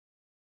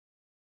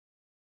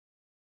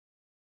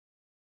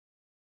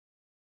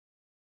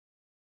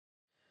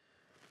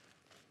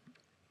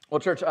Well,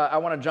 church, I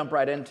want to jump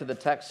right into the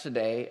text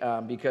today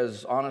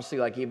because honestly,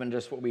 like even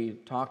just what we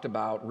talked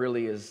about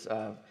really is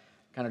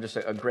kind of just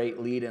a great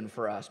lead-in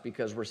for us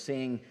because we're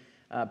seeing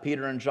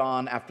Peter and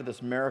John after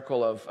this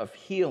miracle of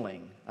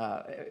healing.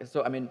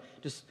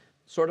 Just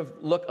sort of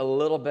look a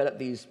little bit at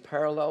these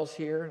parallels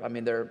here. I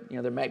mean, there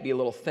might be a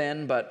little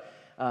thin, but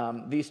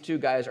these two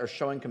guys are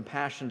showing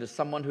compassion to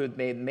someone who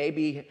they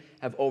maybe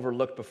have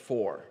overlooked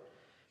before.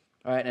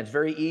 All right, and it's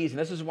very easy. And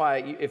this is why,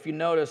 if you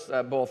notice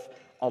both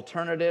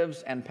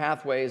alternatives and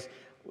pathways,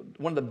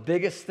 one of the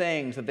biggest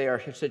things that they are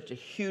such a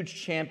huge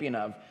champion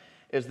of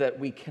is that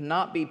we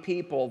cannot be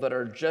people that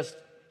are just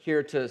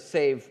here to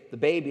save the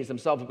babies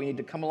themselves. We need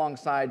to come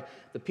alongside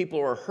the people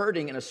who are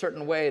hurting in a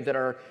certain way that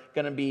are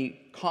going to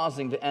be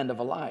causing the end of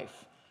a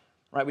life.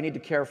 Right? We need to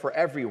care for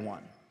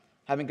everyone.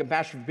 Having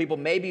compassion for people,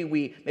 maybe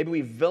we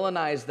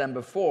villainize them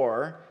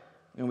before,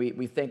 and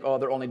we think, oh,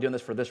 they're only doing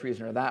this for this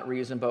reason or that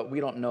reason, but we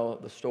don't know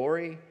the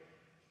story.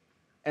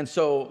 And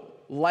so,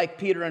 like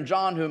Peter and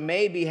John, who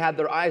maybe had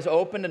their eyes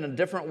opened in a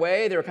different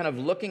way, they were kind of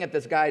looking at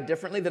this guy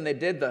differently than they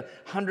did the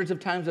hundreds of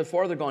times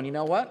before. They're going, you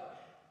know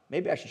what?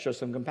 Maybe I should show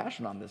some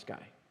compassion on this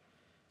guy.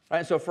 Right?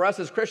 And so for us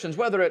as Christians,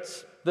 whether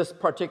it's this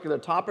particular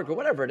topic or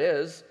whatever it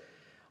is,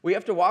 we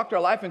have to walk through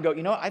our life and go,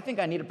 you know what? I think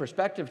I need a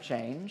perspective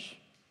change.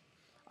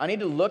 I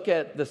need to look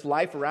at this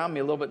life around me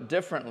a little bit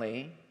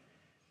differently.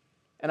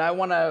 And I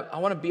want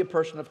to be a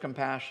person of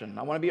compassion.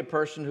 I want to be a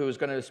person who is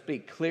going to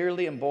speak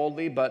clearly and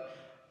boldly, but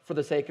for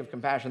the sake of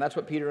compassion. That's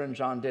what Peter and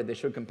John did. They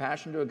showed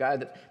compassion to a guy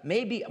that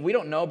maybe, we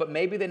don't know, but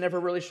maybe they never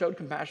really showed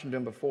compassion to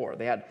him before.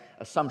 They had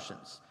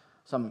assumptions,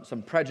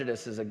 some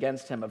prejudices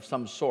against him of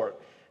some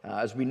sort.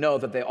 As we know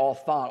that they all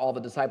thought, all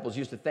the disciples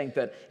used to think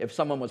that if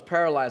someone was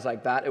paralyzed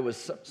like that, it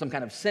was some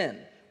kind of sin.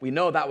 We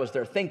know that was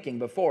their thinking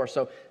before,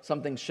 so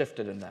something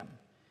shifted in them.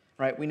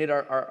 Right? We need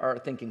our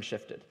thinking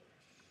shifted.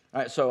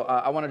 All right, so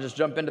I want to just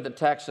jump into the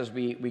text as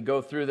we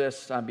go through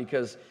this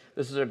because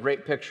this is a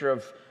great picture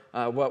of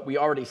what we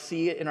already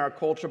see in our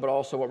culture, but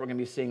also what we're going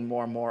to be seeing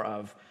more and more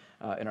of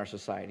in our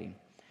society.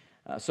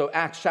 So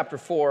Acts chapter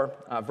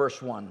 4,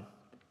 verse 1.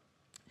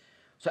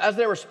 So as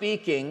they were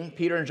speaking,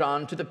 Peter and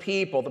John, to the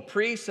people, the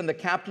priests and the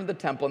captain of the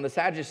temple and the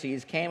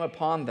Sadducees came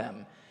upon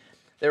them.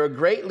 They were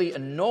greatly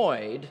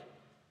annoyed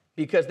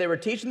because they were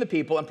teaching the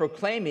people and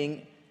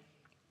proclaiming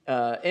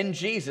in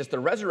Jesus the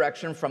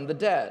resurrection from the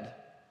dead.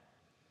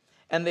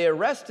 And they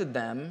arrested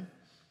them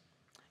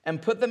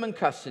and put them in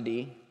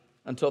custody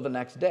until the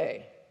next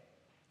day,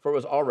 for it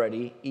was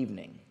already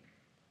evening.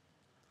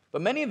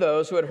 But many of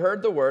those who had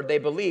heard the word, they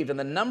believed, and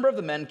the number of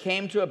the men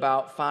came to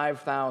about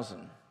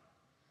 5,000.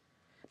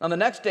 On the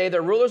next day,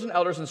 their rulers and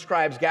elders and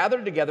scribes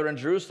gathered together in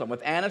Jerusalem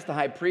with Annas the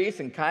high priest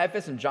and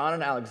Caiaphas and John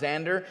and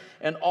Alexander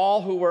and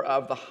all who were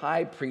of the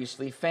high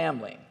priestly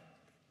family.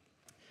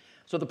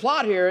 So the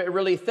plot here, it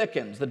really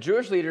thickens. The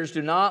Jewish leaders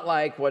do not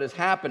like what is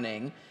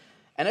happening.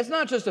 And it's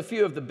not just a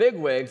few of the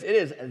bigwigs, it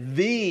is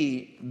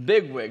the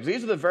bigwigs.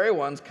 These are the very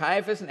ones,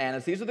 Caiaphas and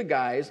Annas, these are the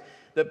guys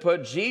that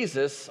put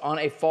Jesus on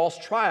a false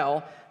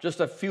trial just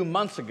a few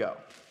months ago.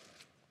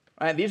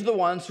 Right? These are the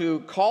ones who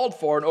called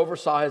for and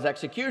oversaw his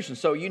execution.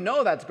 So you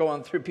know that's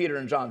going through Peter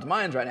and John's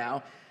minds right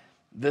now.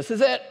 This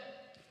is it.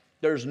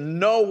 There's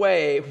no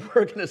way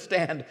we're going to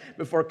stand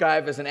before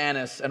Caiaphas and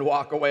Annas and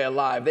walk away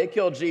alive. They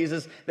killed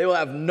Jesus. They will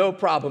have no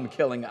problem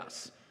killing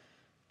us.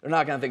 They're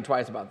not going to think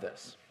twice about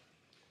this.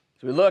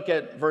 So we look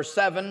at verse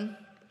 7.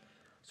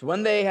 So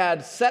when they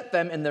had set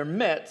them in their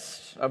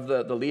midst of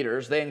the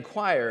leaders, they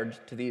inquired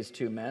to these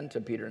two men,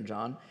 to Peter and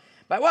John,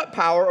 by what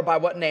power or by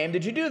what name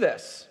did you do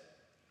this?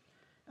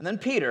 And then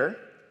Peter,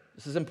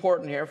 this is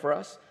important here for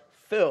us,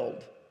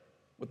 filled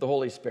with the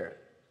Holy Spirit,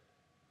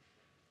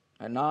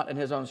 and not in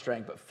his own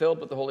strength, but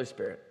filled with the Holy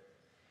Spirit,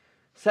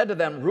 said to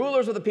them,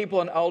 rulers of the people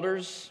and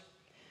elders,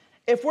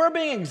 if we're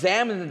being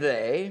examined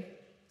today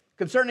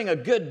concerning a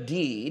good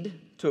deed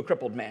to a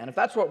crippled man, if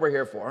that's what we're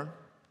here for,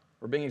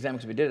 we're being examined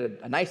because we did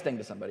a nice thing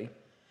to somebody,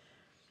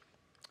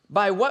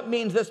 by what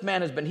means this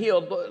man has been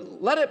healed,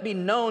 let it be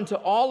known to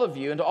all of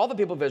you and to all the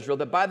people of Israel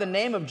that by the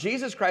name of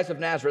Jesus Christ of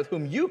Nazareth,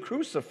 whom you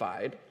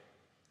crucified,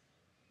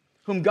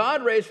 whom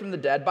God raised from the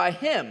dead, by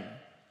him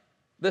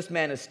this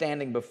man is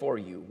standing before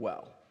you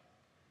well.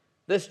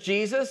 This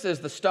Jesus is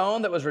the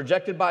stone that was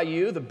rejected by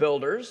you, the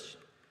builders,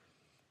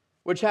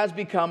 which has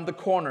become the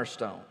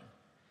cornerstone.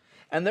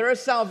 And there is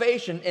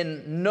salvation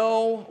in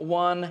no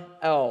one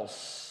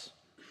else.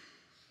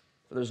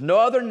 For there's no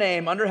other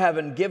name under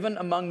heaven given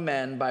among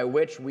men by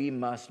which we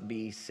must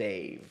be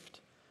saved.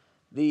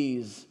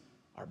 These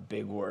are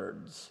big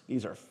words.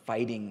 These are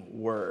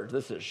fighting words.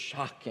 This is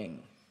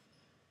shocking.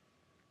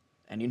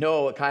 And you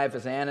know,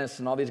 Caiaphas, Annas,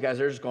 and all these guys,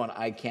 they're just going,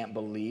 I can't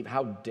believe.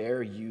 How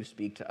dare you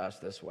speak to us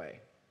this way?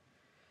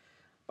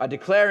 By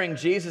declaring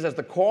Jesus as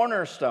the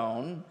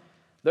cornerstone,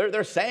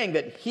 they're saying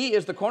that he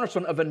is the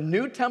cornerstone of a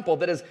new temple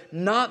that is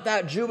not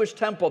that Jewish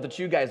temple that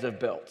you guys have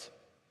built.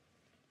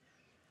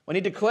 When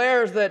he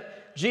declares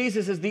that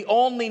Jesus is the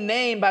only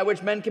name by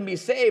which men can be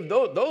saved,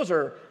 those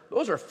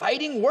are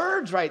fighting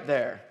words right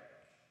there.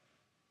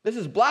 This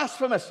is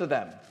blasphemous to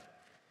them.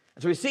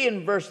 And so we see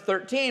in verse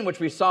 13, which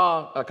we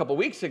saw a couple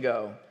weeks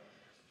ago,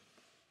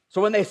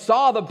 so when they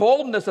saw the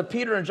boldness of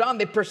Peter and John,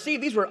 they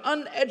perceived these were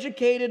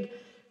uneducated,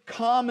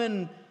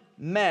 common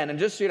men. And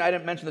just so you know, I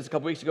didn't mention this a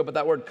couple weeks ago, but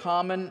that word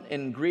common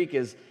in Greek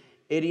is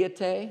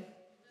idiote.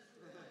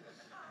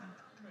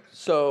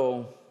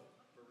 So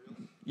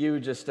you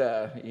just,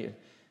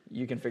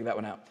 you can figure that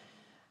one out.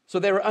 So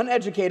they were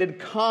uneducated,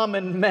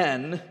 common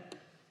men.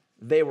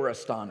 They were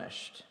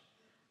astonished,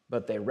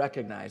 but they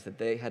recognized that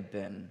they had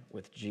been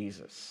with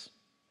Jesus.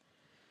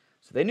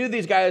 So they knew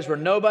these guys were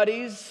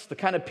nobodies, the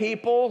kind of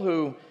people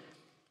who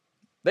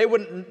they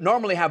wouldn't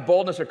normally have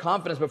boldness or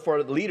confidence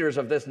before leaders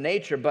of this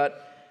nature,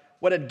 but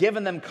what had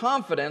given them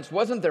confidence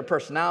wasn't their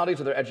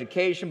personalities or their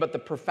education, but the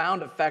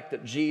profound effect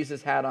that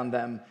Jesus had on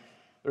them.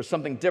 There's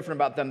something different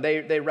about them.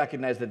 They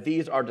recognized that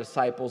these are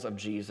disciples of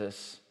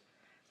Jesus.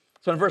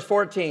 So in verse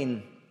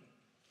 14,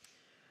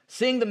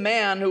 seeing the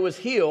man who was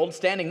healed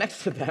standing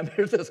next to them,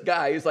 here's this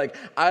guy. He's like,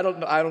 I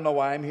don't know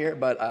why I'm here,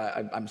 but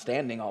I'm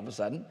standing all of a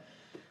sudden.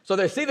 So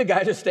they see the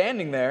guy just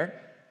standing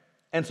there.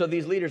 And so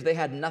these leaders, they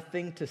had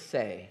nothing to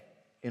say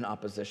in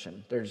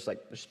opposition. They're just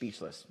like, they're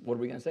speechless. What are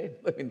we going to say?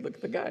 I mean, look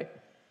at the guy.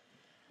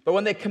 But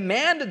when they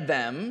commanded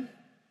them,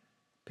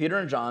 Peter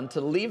and John,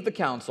 to leave the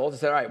council, they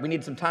said, all right, we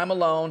need some time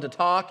alone to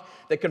talk.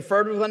 They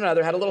conferred with one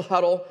another, had a little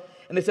huddle,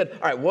 and they said,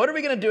 all right, what are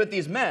we going to do with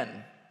these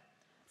men?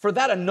 For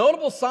that a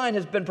notable sign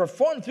has been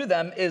performed through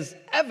them is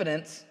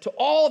evidence to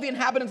all the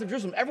inhabitants of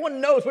Jerusalem.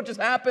 Everyone knows what just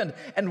happened,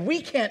 and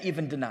we can't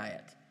even deny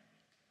it.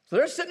 So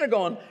they're sitting there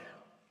going,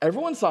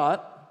 everyone saw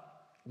it.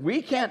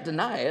 We can't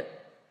deny it.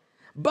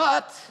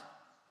 But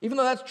even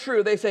though that's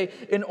true, they say,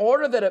 in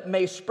order that it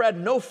may spread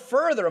no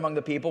further among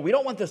the people, we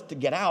don't want this to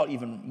get out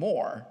even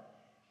more.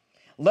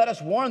 Let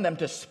us warn them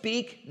to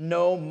speak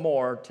no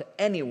more to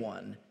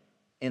anyone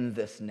in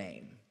this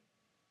name.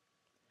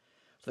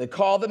 So they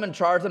called them and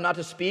charged them not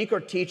to speak or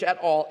teach at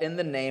all in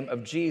the name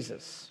of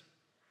Jesus.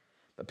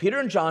 But Peter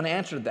and John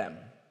answered them.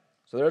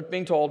 So they're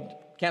being told,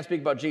 can't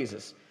speak about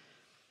Jesus.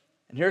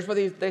 And here's what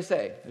they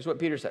say. Here's what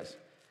Peter says.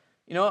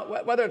 You know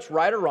what? Whether it's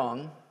right or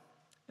wrong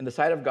in the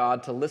sight of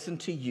God to listen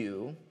to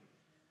you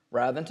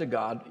rather than to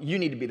God, you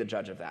need to be the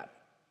judge of that.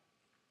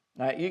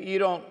 You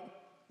don't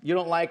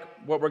like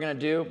what we're going to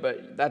do,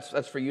 but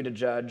that's for you to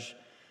judge.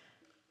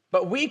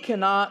 But we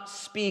cannot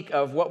speak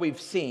of what we've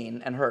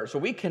seen and heard. So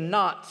we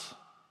cannot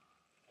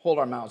hold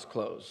our mouths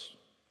closed.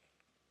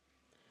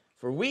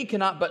 For we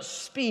cannot but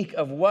speak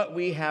of what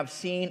we have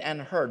seen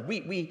and heard.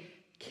 We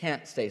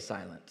can't stay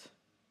silent.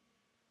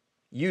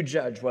 You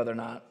judge whether or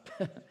not,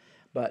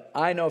 but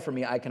I know for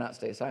me, I cannot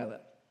stay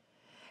silent.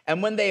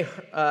 And when they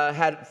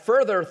had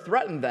further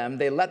threatened them,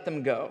 they let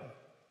them go.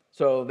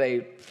 So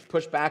they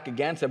pushed back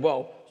again, said,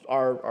 well,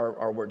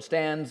 our word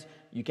stands.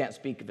 You can't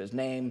speak of his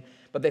name.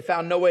 But they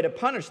found no way to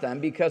punish them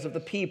because of the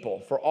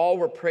people, for all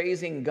were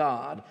praising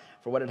God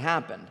for what had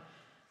happened.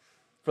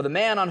 For the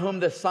man on whom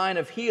this sign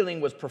of healing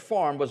was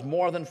performed was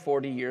more than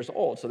 40 years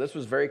old. So this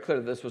was very clear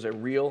that this was a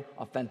real,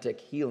 authentic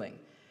healing.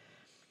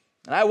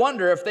 And I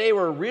wonder if they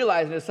were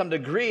realizing to some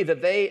degree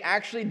that they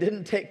actually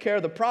didn't take care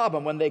of the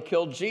problem when they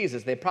killed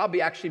Jesus. They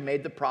probably actually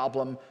made the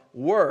problem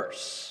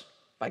worse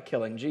by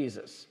killing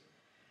Jesus.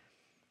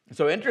 And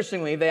so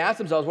interestingly, they asked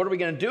themselves, what are we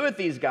going to do with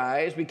these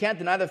guys? We can't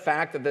deny the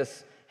fact that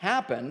this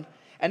happened.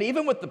 And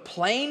even with the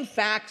plain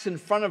facts in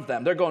front of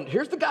them, they're going,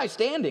 here's the guy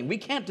standing. We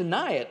can't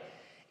deny it.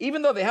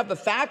 Even though they have the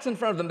facts in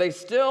front of them, they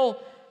still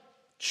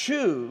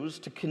choose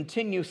to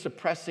continue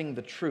suppressing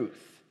the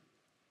truth.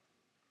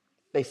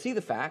 They see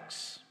the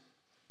facts,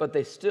 but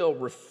they still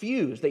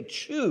refuse. They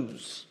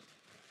choose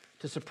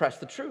to suppress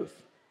the truth.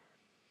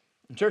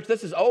 In church,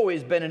 this has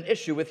always been an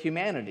issue with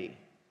humanity.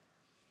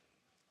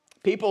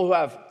 People who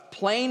have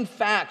plain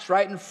facts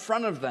right in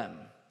front of them,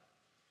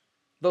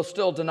 they'll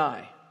still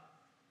deny.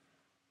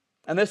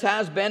 And this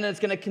has been, and it's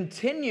going to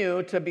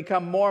continue to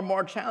become more and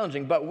more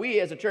challenging. But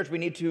we as a church, we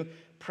need to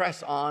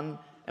press on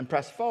and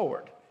press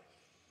forward.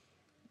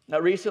 Now,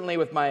 recently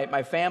with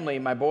my family,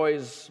 my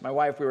boys, my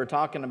wife, we were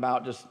talking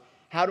about just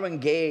how to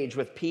engage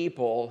with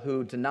people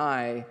who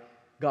deny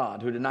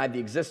God, who deny the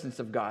existence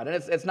of God.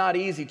 And it's not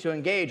easy to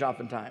engage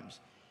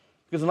oftentimes.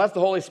 Because unless the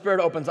Holy Spirit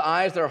opens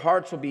eyes, their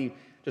hearts will be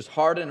just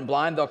hardened and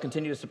blind. They'll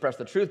continue to suppress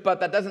the truth. But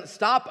that doesn't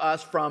stop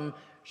us from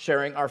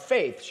sharing our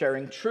faith,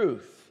 sharing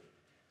truth,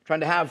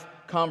 trying to have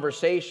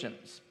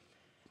conversations.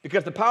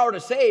 Because the power to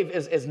save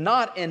is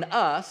not in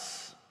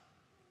us,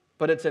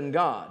 but it's in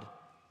God.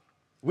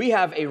 We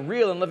have a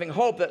real and living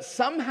hope that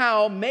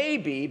somehow,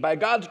 maybe, by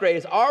God's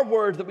grace, our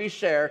words that we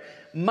share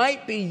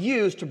might be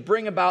used to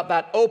bring about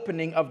that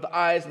opening of the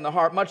eyes and the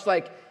heart, much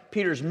like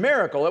Peter's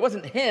miracle. It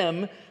wasn't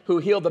him who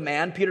healed the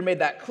man. Peter made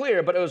that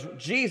clear, but it was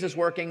Jesus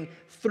working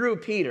through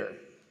Peter.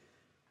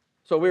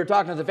 So we were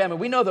talking as a family.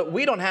 We know that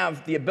we don't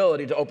have the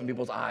ability to open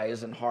people's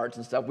eyes and hearts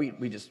and stuff. We're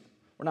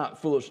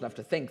not foolish enough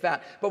to think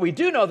that. But we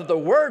do know that the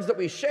words that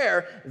we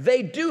share,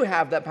 they do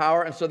have that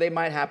power, and so they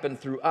might happen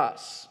through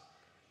us.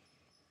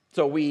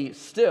 So we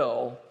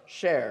still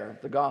share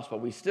the gospel.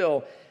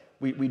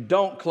 We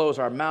don't close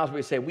our mouths.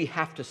 We say we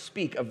have to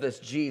speak of this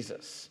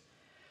Jesus.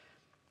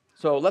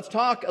 So let's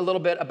talk a little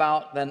bit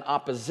about then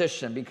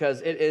opposition,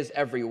 because it is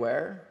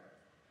everywhere,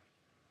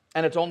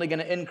 and it's only going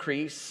to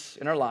increase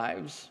in our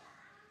lives.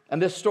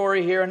 And this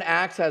story here in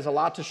Acts has a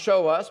lot to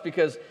show us,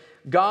 because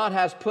God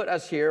has put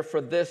us here for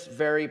this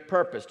very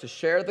purpose, to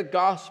share the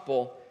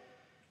gospel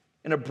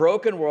in a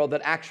broken world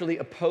that actually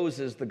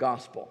opposes the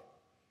gospel.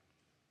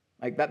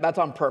 Like that's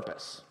on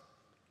purpose,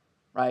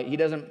 right? He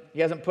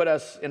hasn't put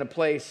us in a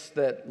place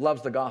that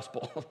loves the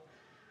gospel.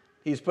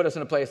 He's put us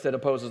in a place that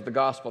opposes the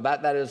gospel.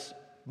 That is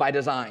by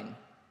design.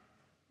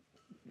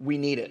 We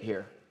need it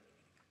here.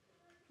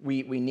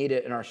 We need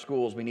it in our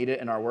schools. We need it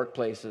in our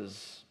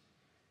workplaces.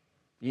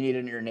 You need it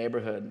in your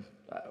neighborhood,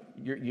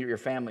 your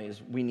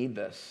families. We need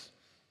this,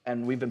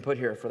 and we've been put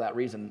here for that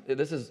reason.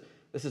 This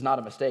is not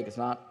a mistake. It's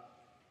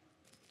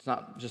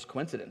not just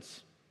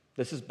coincidence.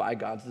 This is by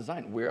God's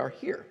design. We are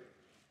here.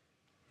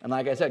 And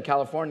like I said,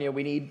 California,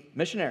 we need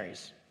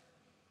missionaries.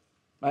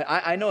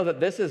 I know that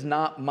this is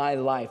not my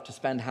life to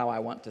spend how I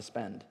want to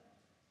spend.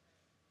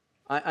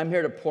 I'm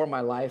here to pour my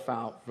life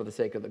out for the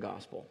sake of the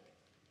gospel.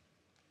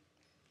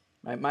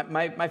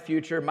 My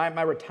future,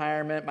 my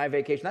retirement, my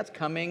vacation, that's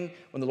coming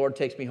when the Lord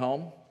takes me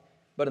home.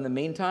 But in the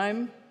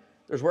meantime,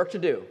 there's work to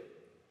do.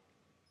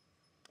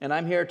 And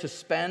I'm here to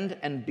spend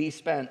and be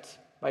spent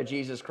by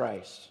Jesus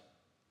Christ.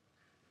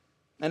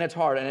 And it's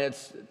hard, and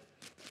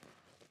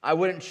I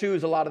wouldn't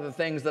choose a lot of the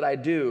things that I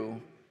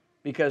do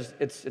because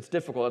it's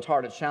difficult, it's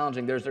hard, it's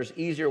challenging. There's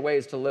easier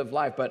ways to live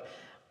life, but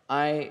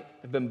I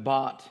have been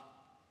bought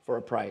for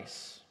a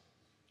price,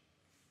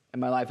 and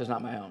my life is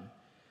not my own.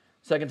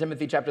 2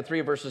 Timothy chapter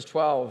 3, verses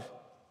 12,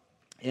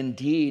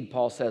 indeed,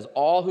 Paul says,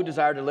 all who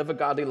desire to live a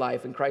godly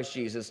life in Christ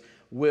Jesus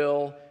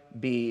will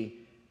be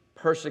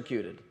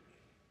persecuted,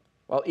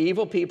 while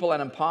evil people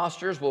and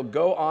impostors will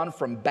go on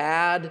from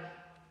bad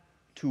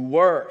to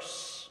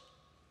worse.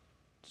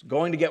 It's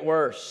going to get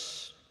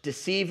worse,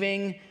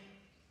 deceiving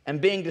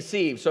and being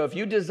deceived. So if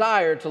you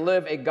desire to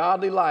live a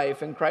godly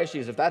life in Christ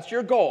Jesus, if that's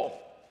your goal,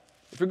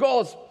 if your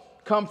goal is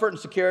comfort and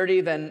security,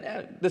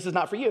 then this is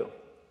not for you,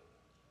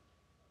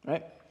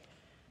 right?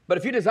 But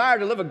if you desire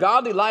to live a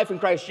godly life in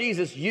Christ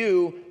Jesus,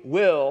 you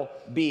will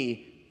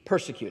be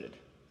persecuted.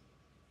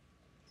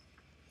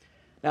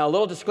 Now, a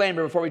little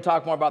disclaimer before we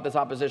talk more about this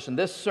opposition.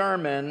 This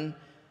sermon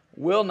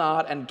will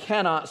not and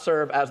cannot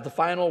serve as the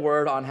final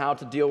word on how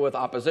to deal with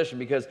opposition,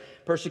 because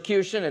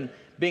persecution and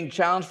being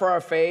challenged for our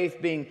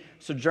faith, being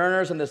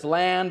sojourners in this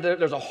land,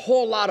 there's a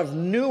whole lot of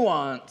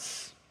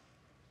nuance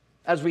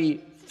as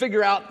we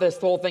figure out this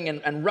whole thing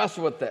and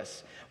wrestle with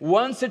this.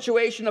 One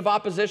situation of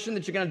opposition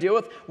that you're going to deal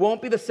with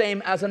won't be the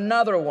same as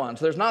another one.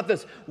 So there's not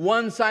this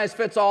one size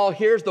fits all.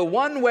 Here's the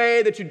one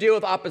way that you deal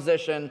with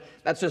opposition.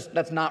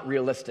 That's not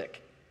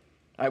realistic.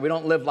 All right, we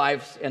don't live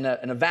lives in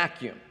a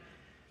vacuum.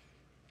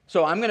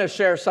 So I'm going to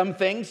share some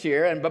things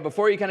here, but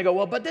before you kind of go,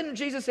 well, but didn't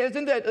Jesus say,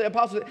 didn't the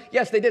apostles?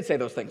 Yes, they did say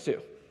those things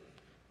too.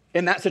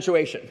 In that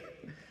situation,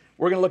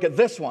 we're going to look at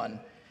this one.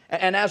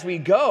 And as we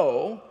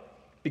go,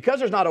 because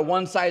there's not a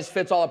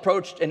one-size-fits-all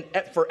approach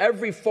for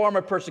every form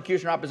of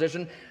persecution or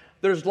opposition,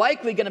 there's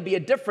likely going to be a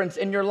difference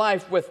in your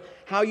life with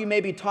how you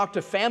maybe talk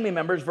to family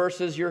members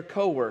versus your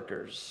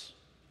coworkers.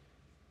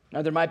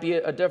 Now, there might be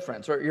a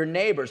difference, or your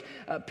neighbors,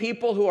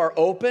 people who are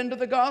open to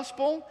the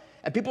gospel,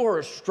 and people who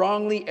are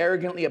strongly,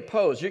 arrogantly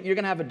opposed. You're going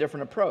to have a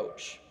different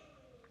approach,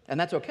 and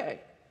that's okay.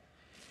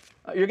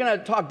 You're going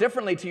to talk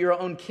differently to your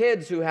own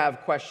kids who have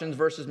questions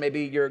versus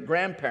maybe your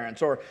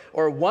grandparents, or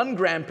one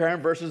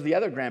grandparent versus the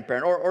other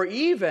grandparent, or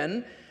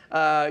even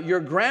your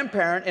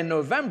grandparent in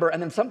November,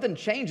 and then something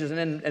changes,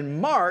 and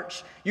in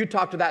March, you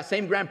talk to that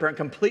same grandparent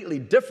completely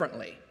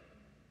differently,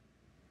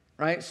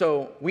 right?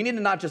 So we need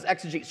to not just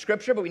exegete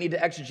Scripture, but we need to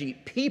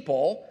exegete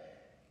people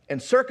and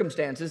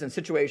circumstances and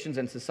situations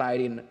and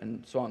society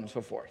and so on and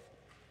so forth,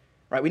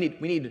 right? We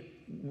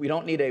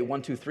don't need a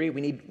 1, 2, 3.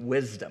 We need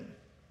wisdom,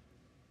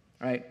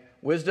 right?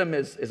 Wisdom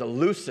is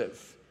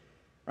elusive,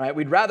 right?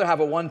 We'd rather have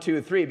a 1,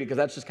 2, 3 because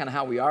that's just kind of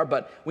how we are,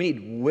 but we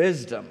need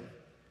wisdom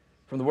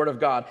from the Word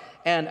of God.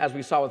 And as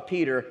we saw with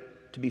Peter,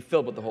 to be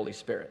filled with the Holy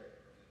Spirit,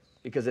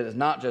 because it is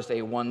not just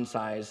a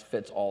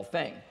one-size-fits-all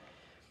thing.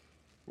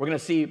 We're going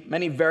to see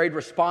many varied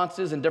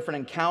responses and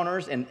different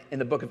encounters in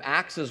the book of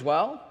Acts as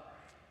well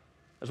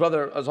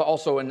as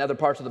also in other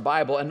parts of the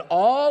Bible, and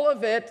all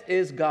of it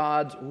is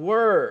God's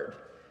Word.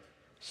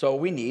 So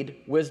we need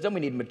wisdom, we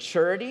need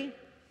maturity,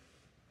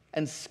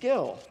 and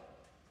skill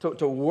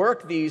to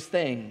work these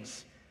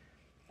things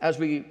as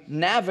we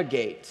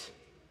navigate.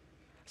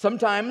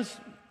 Sometimes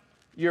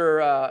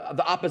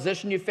the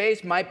opposition you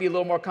face might be a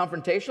little more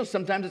confrontational.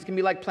 Sometimes it can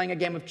be like playing a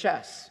game of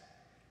chess,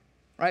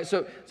 right?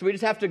 So we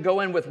just have to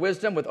go in with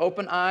wisdom, with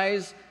open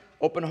eyes,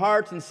 open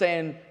hearts, and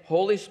saying,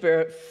 Holy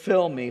Spirit,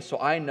 fill me so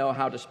I know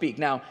how to speak.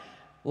 Now,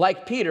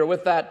 like Peter,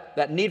 with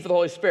that need for the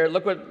Holy Spirit,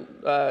 look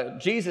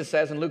what Jesus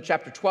says in Luke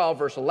chapter 12,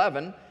 verse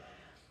 11.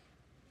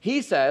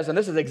 He says, and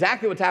this is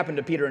exactly what's happened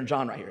to Peter and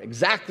John right here,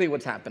 exactly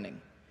what's happening.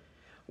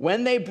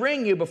 When they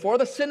bring you before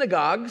the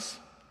synagogues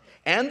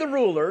and the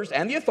rulers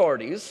and the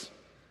authorities,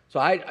 so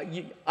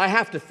I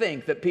have to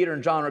think that Peter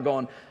and John are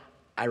going,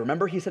 I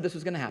remember he said this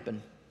was going to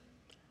happen.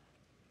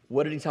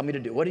 What did he tell me to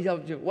do? What did he tell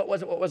me to do? What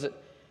was it? What was it?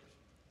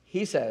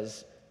 He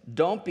says,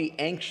 don't be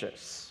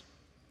anxious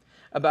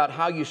about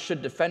how you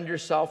should defend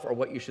yourself or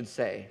what you should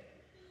say,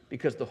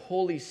 because the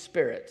Holy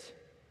Spirit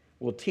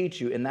will teach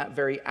you in that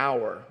very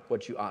hour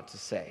what you ought to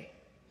say.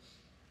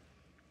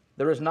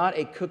 There is not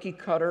a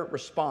cookie-cutter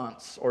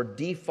response or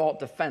default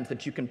defense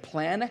that you can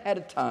plan ahead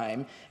of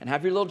time and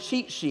have your little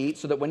cheat sheet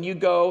so that when you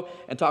go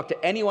and talk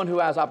to anyone who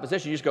has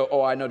opposition, you just go,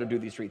 oh, I know to do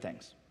these 3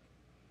 things.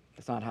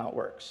 That's not how it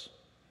works.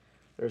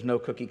 There's no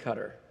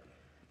cookie-cutter.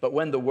 But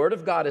when the Word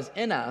of God is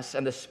in us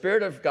and the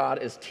Spirit of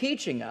God is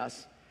teaching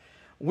us,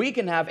 we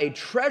can have a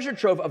treasure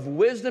trove of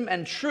wisdom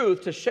and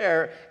truth to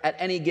share at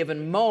any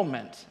given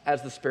moment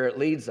as the Spirit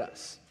leads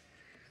us.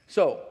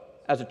 So,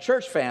 as a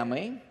church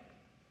family,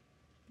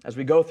 as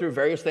we go through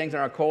various things in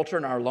our culture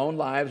and our lone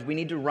lives, we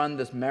need to run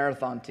this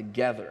marathon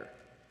together,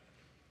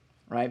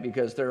 right?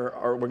 Because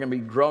we're going to be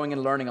growing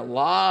and learning a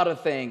lot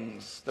of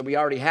things that we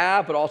already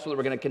have, but also that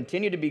we're going to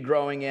continue to be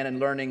growing in and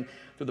learning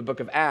through the book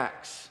of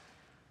Acts.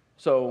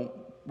 So,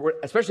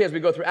 especially as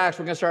we go through Acts,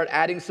 we're going to start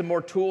adding some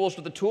more tools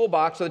to the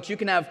toolbox so that you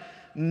can have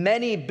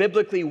many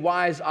biblically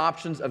wise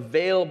options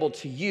available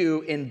to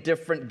you in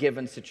different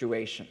given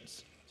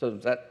situations. So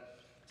does that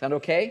sound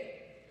okay?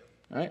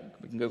 All right,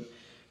 we can go.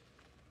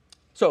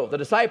 So the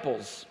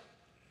disciples,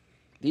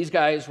 these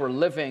guys were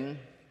living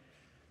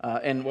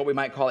in what we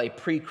might call a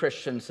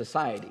pre-Christian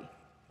society,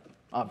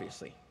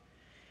 obviously.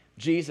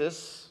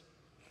 Jesus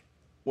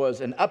was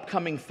an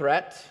upcoming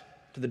threat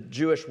to the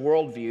Jewish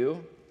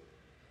worldview,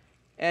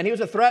 and he was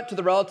a threat to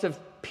the relative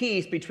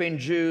peace between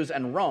Jews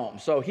and Rome.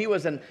 So he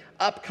was an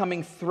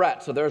upcoming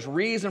threat. So there's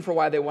reason for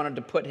why they wanted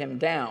to put him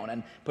down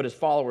and put his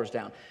followers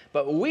down.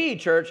 But we,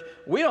 church,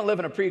 we don't live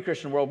in a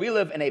pre-Christian world. We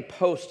live in a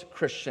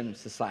post-Christian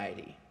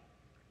society.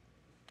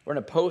 We're in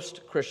a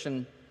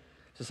post-Christian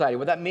society.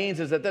 What that means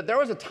is that there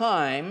was a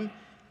time,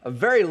 a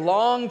very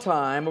long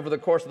time over the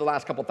course of the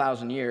last couple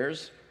thousand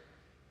years,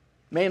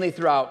 mainly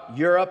throughout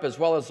Europe as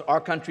well as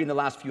our country in the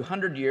last few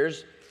hundred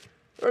years,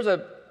 there was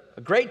a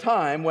great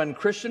time when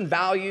Christian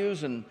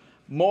values and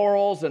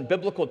morals and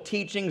biblical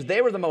teachings,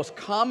 they were the most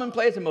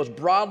commonplace and most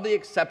broadly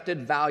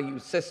accepted value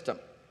system.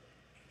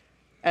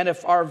 And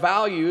if our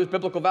values,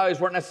 biblical values,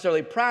 weren't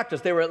necessarily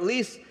practiced, they were at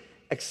least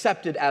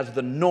accepted as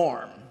the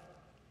norm.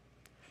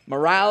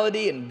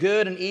 Morality and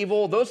good and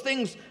evil, those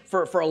things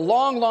for a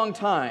long, long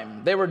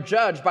time, they were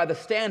judged by the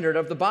standard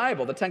of the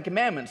Bible, the Ten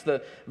Commandments,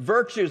 the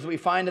virtues that we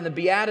find in the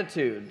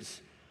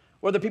Beatitudes.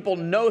 Whether people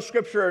know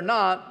Scripture or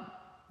not,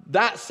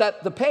 that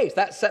set the pace,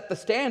 that set the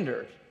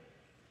standard.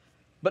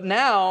 But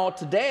now,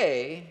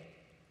 today,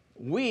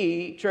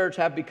 we, church,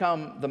 have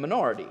become the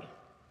minority.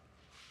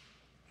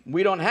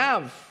 We don't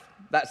have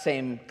that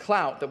same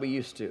clout that we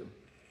used to.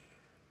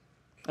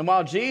 And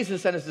while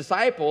Jesus and his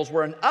disciples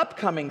were an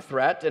upcoming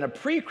threat in a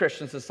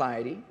pre-Christian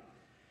society,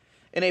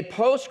 in a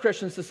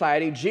post-Christian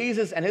society,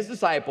 Jesus and his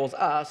disciples,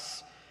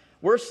 us,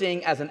 we're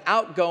seeing as an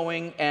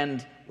outgoing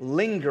and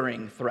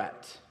lingering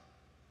threat.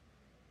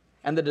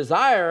 And the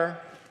desire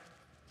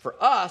for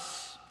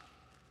us,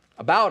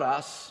 about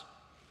us,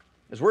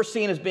 is we're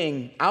seen as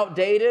being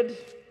outdated,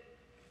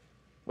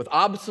 with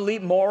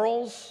obsolete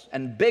morals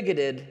and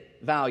bigoted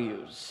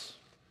values.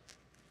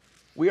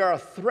 We are a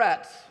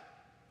threat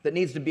that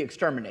needs to be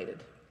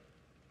exterminated.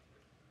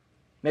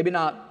 Maybe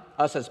not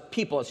us as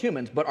people, as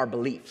humans, but our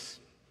beliefs.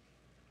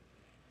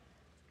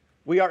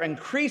 We are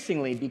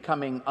increasingly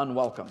becoming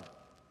unwelcome.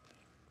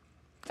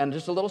 And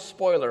just a little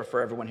spoiler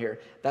for everyone here,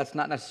 that's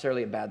not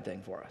necessarily a bad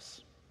thing for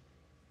us.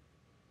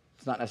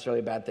 It's not necessarily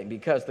a bad thing,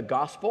 because the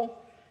gospel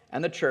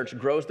and the church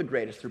grows the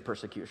greatest through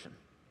persecution.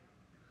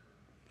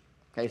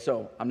 Okay,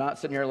 so I'm not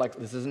sitting here like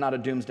this is not a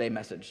doomsday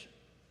message,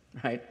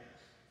 right?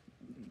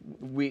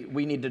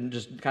 We need to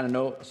just kind of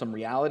know some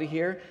reality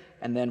here,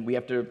 and then we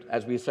have to,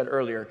 as we said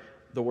earlier,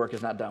 the work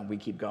is not done. We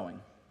keep going.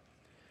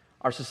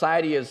 Our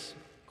society has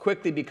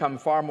quickly become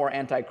far more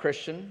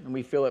anti-Christian, and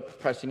we feel it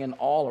pressing in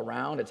all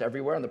around. It's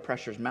everywhere, and the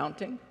pressure's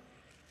mounting.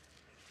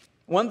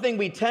 One thing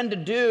we tend to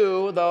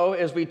do, though,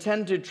 is we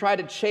tend to try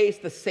to chase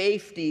the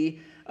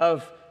safety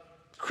of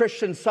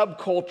Christian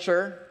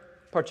subculture,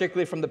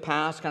 particularly from the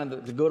past, kind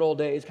of the good old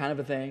days kind of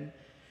a thing.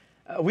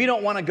 We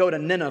don't want to go to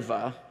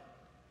Nineveh.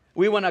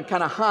 We want to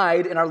kind of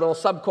hide in our little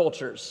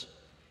subcultures.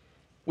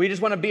 We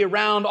just want to be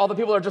around all the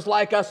people that are just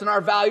like us and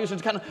our values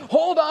and just kind of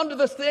hold on to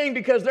this thing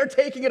because they're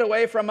taking it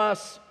away from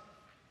us.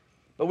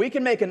 But we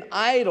can make an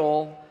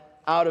idol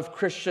out of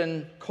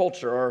Christian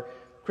culture or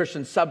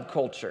Christian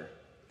subculture.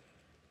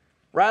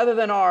 Rather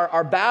than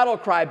our battle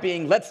cry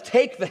being, let's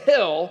take the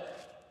hill,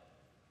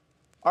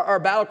 our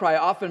battle cry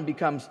often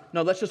becomes,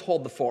 no, let's just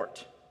hold the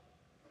fort.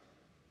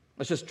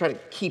 Let's just try to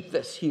keep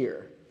this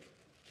here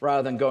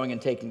rather than going and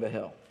taking the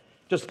hill.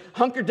 Just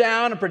hunker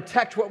down and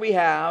protect what we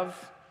have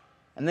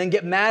and then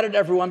get mad at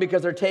everyone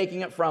because they're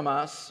taking it from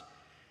us.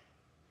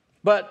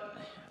 But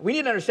we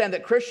need to understand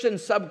that Christian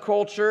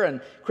subculture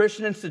and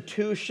Christian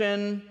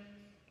institution,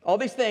 all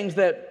these things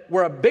that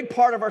were a big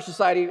part of our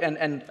society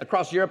and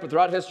across Europe and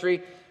throughout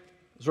history,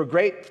 Those were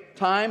great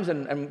times,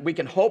 and we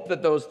can hope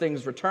that those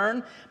things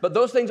return, but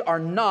those things are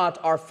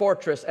not our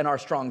fortress and our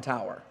strong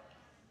tower.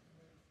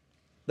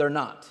 They're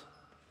not.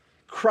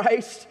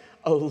 Christ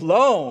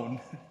alone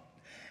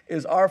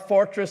is our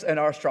fortress and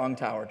our strong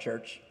tower,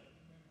 church.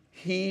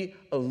 He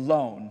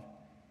alone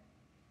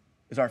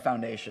is our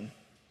foundation.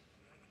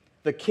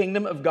 The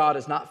kingdom of God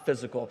is not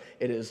physical,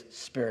 it is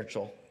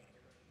spiritual.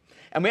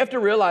 And we have to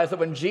realize that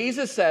when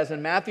Jesus says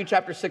in Matthew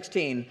chapter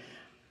 16,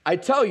 I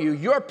tell you,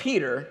 you're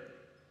Peter,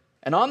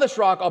 and on this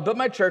rock I'll build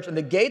my church, and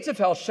the gates of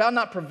hell shall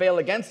not prevail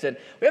against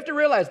it. We have to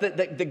realize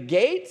that the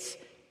gates,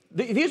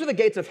 these are the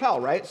gates of hell,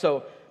 right?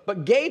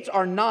 But gates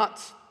are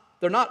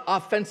they're not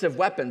offensive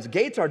weapons.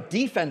 Gates are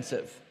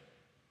defensive.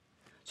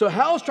 So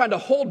hell's trying to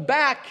hold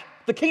back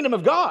the kingdom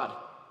of God,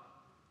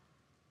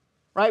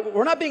 right?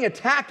 We're not being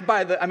attacked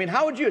by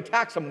how would you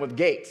attack someone with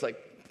gates?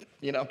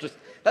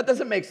 That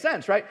doesn't make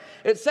sense, right?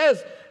 It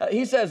says,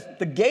 he says,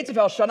 the gates of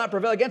hell shall not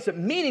prevail against it,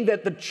 meaning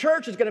that the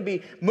church is going to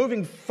be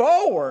moving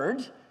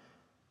forward,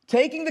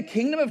 taking the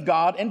kingdom of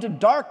God into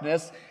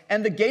darkness,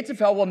 and the gates of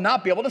hell will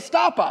not be able to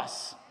stop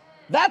us.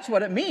 That's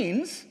what it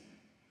means.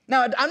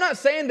 Now, I'm not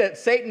saying that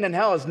Satan and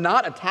hell is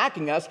not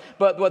attacking us,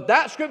 but what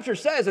that scripture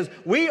says is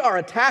we are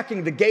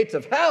attacking the gates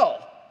of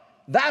hell.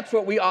 That's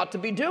what we ought to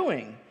be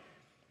doing,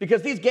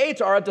 because these gates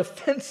are a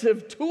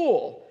defensive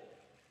tool.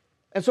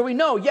 And so we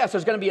know, yes,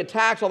 there's going to be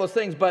attacks, all those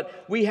things,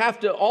 but we have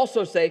to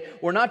also say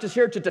we're not just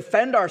here to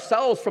defend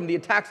ourselves from the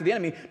attacks of the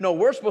enemy. No,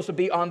 we're supposed to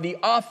be on the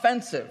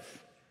offensive.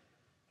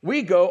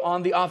 We go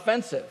on the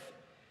offensive.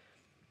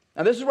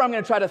 Now, this is where I'm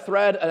going to try to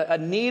thread a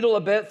needle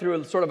a bit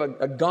through sort of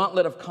a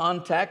gauntlet of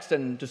context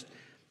and just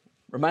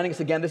reminding us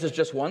again, this is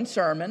just one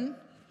sermon.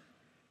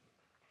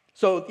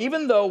 So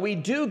even though we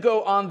do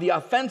go on the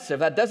offensive,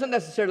 that doesn't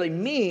necessarily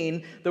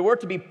mean that we're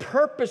to be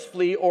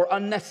purposefully or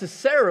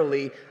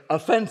unnecessarily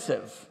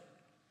offensive.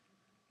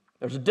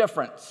 There's a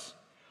difference.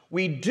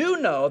 We do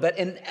know that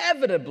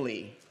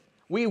inevitably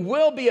we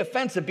will be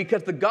offensive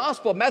because the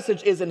gospel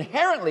message is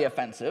inherently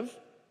offensive.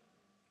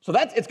 So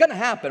it's going to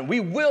happen. We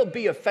will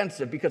be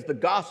offensive because the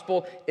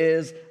gospel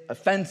is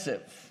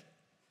offensive.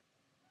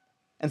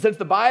 And since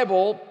the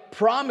Bible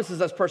promises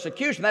us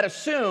persecution, that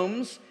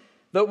assumes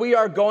that we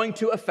are going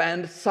to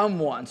offend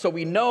someone. So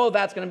we know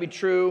that's going to be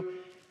true.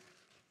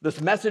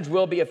 This message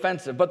will be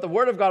offensive. But the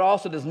Word of God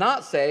also does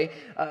not say,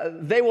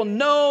 they will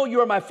know you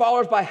are my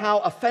followers by how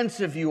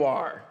offensive you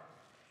are.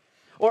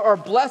 Or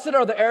blessed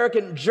are the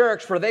arrogant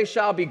jerks, for they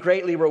shall be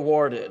greatly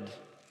rewarded.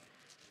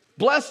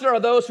 Blessed are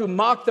those who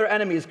mock their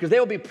enemies, because they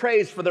will be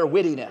praised for their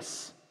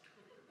wittiness.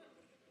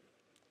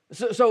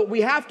 So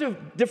we have to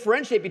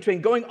differentiate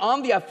between going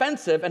on the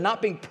offensive and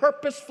not being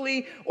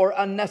purposefully or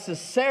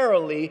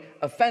unnecessarily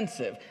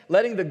offensive.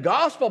 Letting the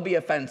gospel be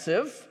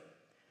offensive,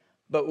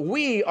 but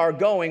we are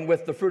going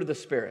with the fruit of the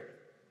Spirit.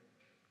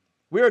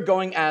 We are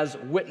going as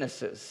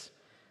witnesses.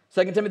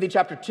 2 Timothy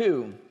chapter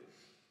 2.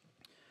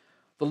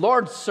 The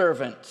Lord's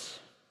servant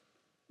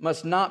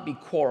must not be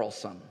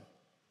quarrelsome,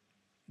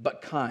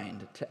 but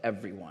kind to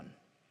everyone,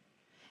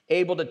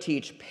 able to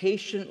teach,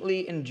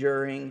 patiently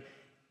enduring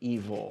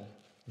evil.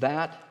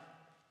 That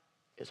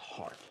is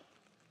hard.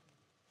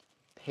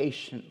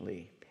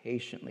 Patiently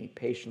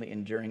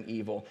enduring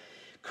evil.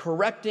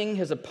 Correcting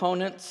his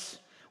opponents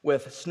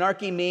with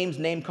snarky memes,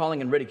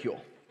 name-calling, and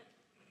ridicule.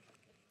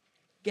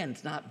 Again,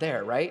 it's not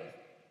there, right?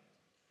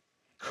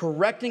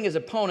 Correcting his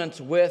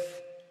opponents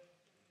with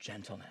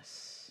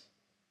gentleness.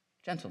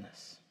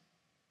 Gentleness.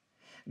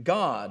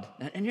 God,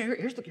 and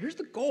here's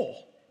the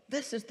goal.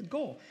 This is the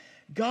goal.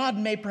 God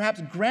may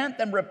perhaps grant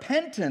them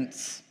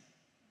repentance,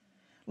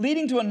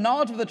 leading to a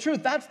knowledge of the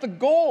truth. That's the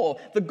goal.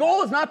 The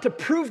goal is not to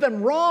prove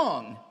them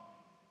wrong.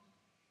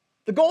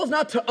 The goal is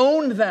not to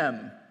own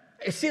them.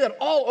 I see that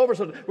all over,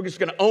 so we're just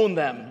going to own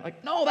them.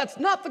 No, that's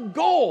not the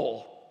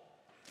goal.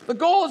 The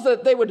goal is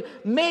that they would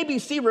maybe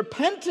see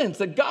repentance,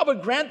 that God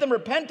would grant them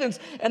repentance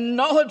and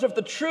knowledge of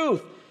the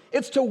truth.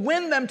 It's to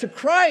win them to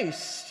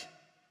Christ.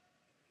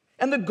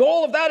 And the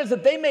goal of that is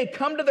that they may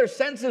come to their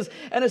senses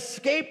and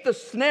escape the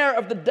snare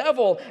of the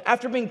devil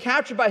after being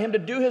captured by him to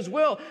do his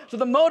will. So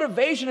the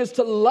motivation is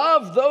to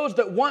love those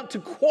that want to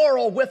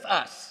quarrel with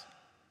us.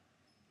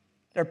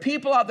 There are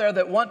people out there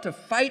that want to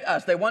fight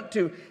us. They want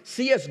to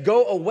see us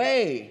go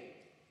away.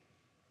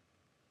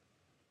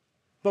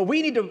 But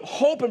we need to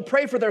hope and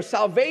pray for their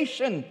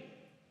salvation,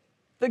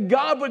 that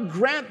God would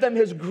grant them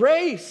his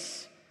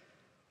grace.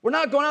 We're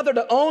not going out there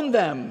to own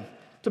them,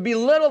 to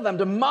belittle them,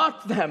 to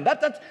mock them.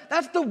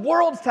 That's the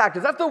world's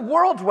tactics. That's the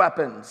world's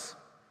weapons.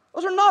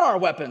 Those are not our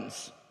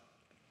weapons.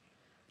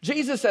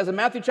 Jesus says in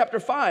Matthew chapter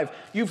 5,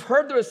 you've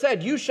heard that it was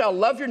said, you shall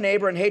love your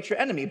neighbor and hate your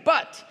enemy.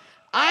 But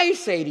I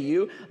say to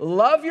you,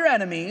 love your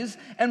enemies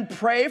and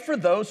pray for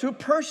those who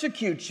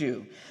persecute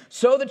you,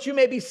 so that you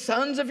may be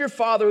sons of your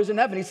Father who's in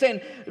heaven. He's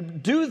saying,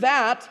 do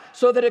that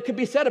so that it could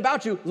be said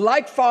about you,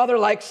 like father,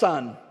 like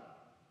son.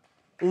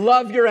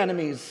 Love your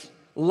enemies,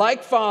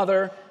 like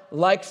father,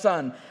 like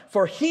son.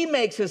 For he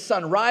makes his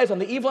sun rise on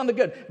the evil and the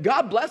good.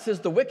 God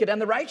blesses the wicked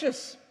and the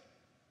righteous.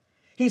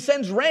 He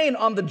sends rain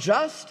on the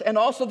just and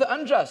also the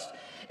unjust.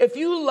 if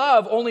you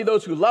love only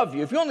those who love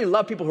you, if you only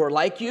love people who are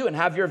like you and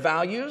have your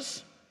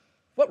values,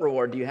 what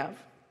reward do you have?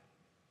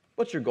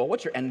 What's your goal?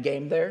 What's your end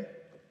game there?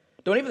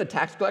 Don't even the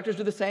tax collectors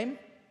do the same?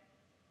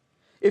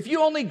 If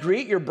you only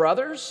greet your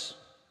brothers,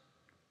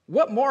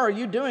 what more are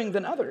you doing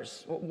than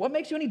others? What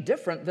makes you any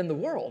different than the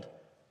world?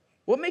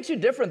 What makes you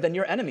different than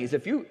your enemies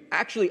if you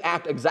actually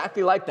act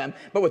exactly like them,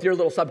 but with your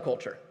little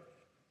subculture?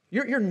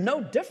 You're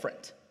no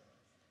different.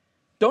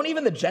 Don't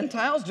even the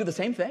Gentiles do the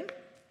same thing?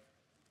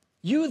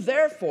 You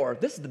therefore,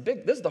 this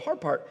is the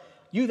hard part.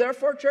 You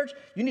therefore, church,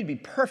 you need to be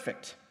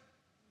perfect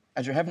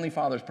as your heavenly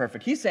Father is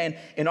perfect. He's saying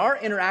in our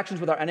interactions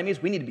with our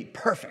enemies, we need to be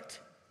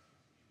perfect.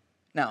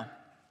 Now,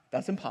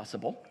 that's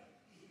impossible,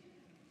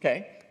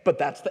 okay? But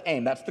that's the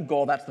aim, that's the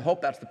goal, that's the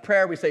hope, that's the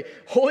prayer. We say,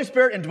 Holy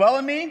Spirit, indwell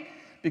in me,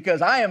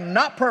 because I am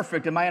not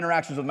perfect in my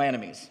interactions with my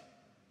enemies.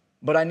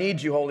 But I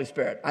need you, Holy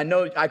Spirit. I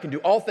know I can do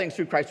all things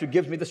through Christ who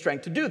gives me the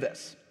strength to do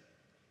this.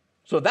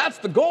 So that's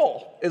the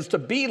goal, is to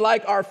be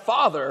like our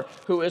Father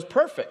who is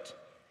perfect.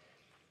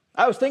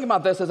 I was thinking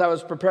about this as I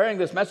was preparing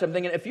this message. I'm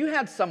thinking, if you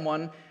had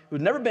someone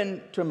who's never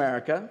been to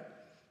America,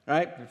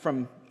 right,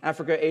 from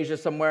Africa, Asia,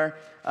 somewhere,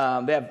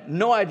 they have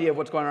no idea of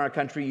what's going on in our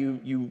country.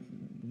 You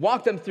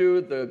walk them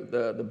through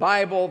the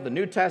Bible, the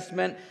New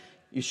Testament.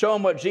 You show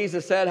them what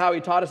Jesus said, how he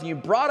taught us, and you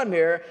brought him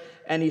here,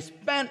 and he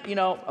spent,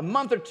 a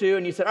month or two,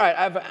 and you said, all right,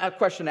 I have a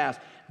question to ask.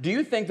 Do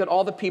you think that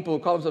all the people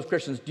who call themselves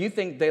Christians, do you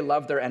think they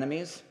love their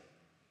enemies?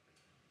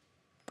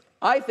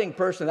 I think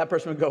personally that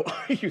person would go,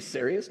 are you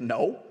serious?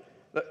 No.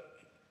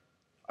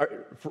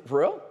 For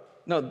real?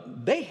 No,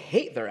 they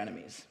hate their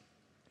enemies.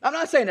 I'm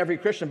not saying every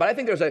Christian, but I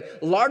think there's a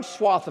large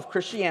swath of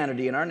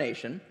Christianity in our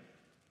nation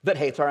that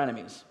hates our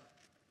enemies.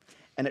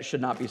 And it should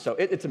not be so.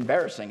 It's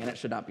embarrassing, and it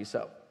should not be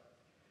so.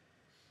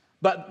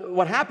 But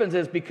what happens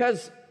is,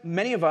 because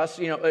many of us,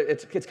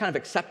 it's kind of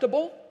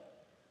acceptable,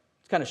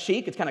 it's kind of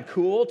chic, it's kind of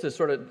cool to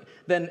sort of,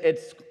 then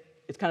it's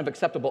kind of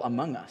acceptable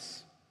among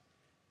us.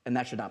 And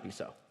that should not be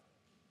so.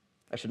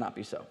 That should not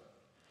be so.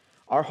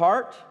 Our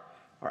heart,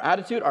 our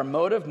attitude, our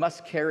motive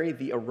must carry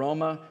the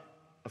aroma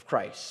of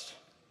Christ.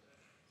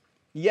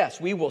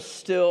 Yes, we will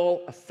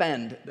still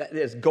offend. That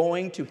is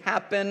going to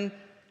happen.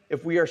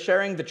 If we are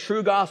sharing the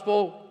true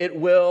gospel, it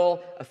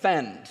will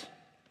offend.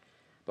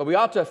 But we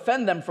ought to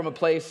offend them from a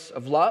place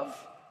of love,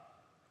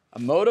 a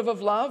motive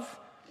of love,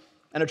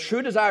 and a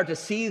true desire to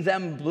see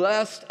them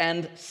blessed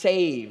and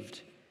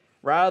saved,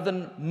 rather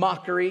than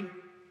mockery.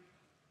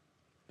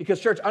 Because,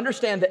 church,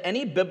 understand that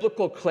any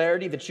biblical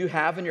clarity that you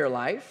have in your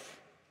life,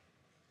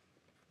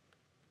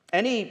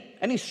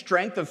 any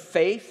strength of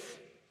faith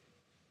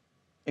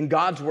in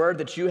God's word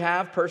that you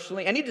have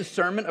personally, any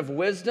discernment of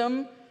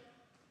wisdom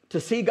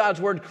to see God's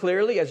word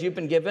clearly as you've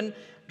been given,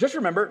 just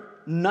remember,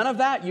 none of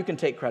that you can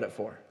take credit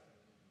for.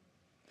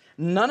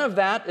 None of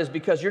that is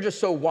because you're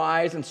just so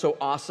wise and so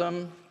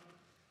awesome.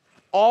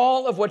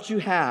 All of what you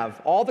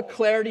have, all the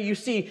clarity you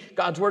see,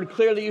 God's word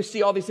clearly, you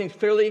see all these things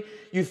clearly,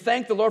 you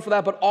thank the Lord for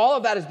that, but all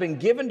of that has been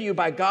given to you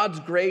by God's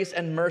grace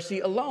and mercy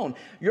alone.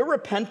 Your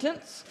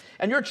repentance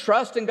and your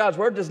trust in God's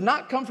word does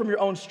not come from your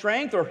own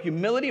strength or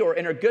humility or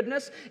inner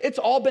goodness. It's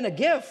all been a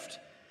gift.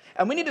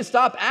 And we need to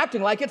stop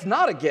acting like it's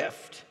not a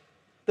gift.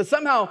 That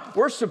somehow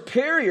we're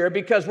superior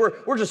because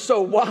we're just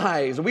so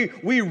wise.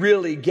 We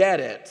really get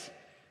it.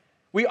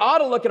 We ought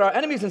to look at our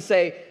enemies and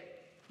say,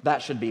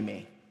 that should be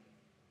me.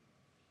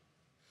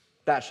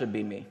 That should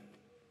be me.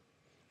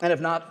 And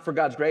if not for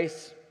God's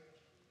grace,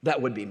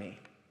 that would be me.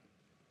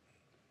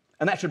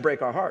 And that should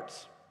break our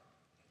hearts.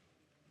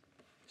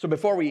 So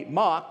before we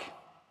mock,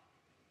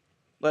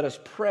 let us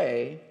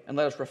pray and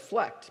let us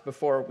reflect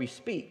before we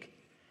speak.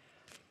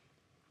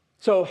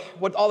 So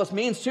what all this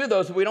means too,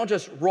 though, is that we don't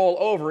just roll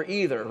over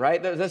either,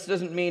 right? This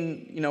doesn't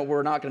mean,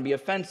 we're not going to be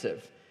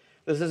offensive.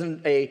 This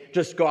isn't a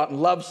just go out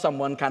and love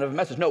someone kind of a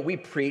message. No, we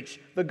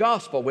preach the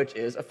gospel, which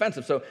is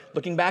offensive. So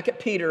looking back at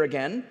Peter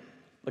again,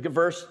 look at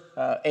verse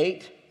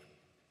 8.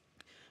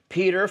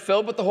 Peter,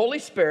 filled with the Holy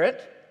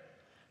Spirit,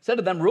 said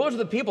to them, rulers of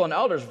the people and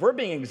elders, we're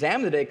being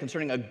examined today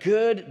concerning a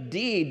good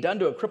deed done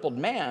to a crippled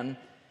man.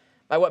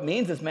 By what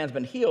means this man's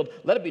been healed,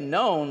 let it be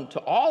known to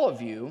all of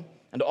you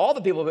and to all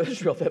the people of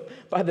Israel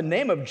that by the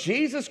name of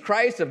Jesus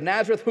Christ of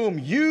Nazareth, whom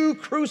you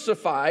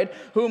crucified,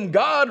 whom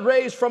God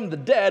raised from the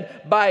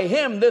dead, by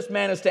him this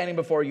man is standing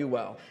before you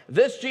well.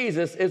 This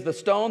Jesus is the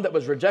stone that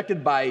was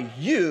rejected by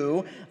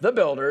you, the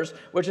builders,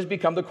 which has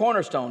become the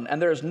cornerstone. And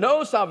there's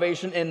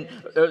salvation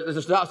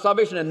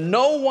in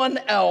no one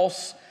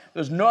else.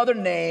 There's no other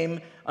name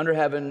under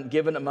heaven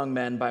given among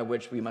men by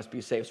which we must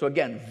be saved. So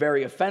again,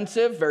 very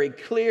offensive, very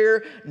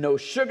clear, no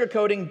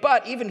sugarcoating.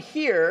 But even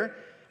here,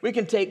 we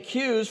can take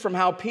cues from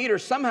how Peter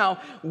somehow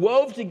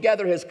wove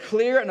together his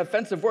clear and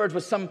offensive words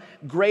with some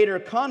greater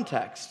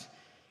context.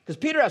 Because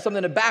Peter has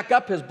something to back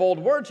up his bold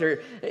words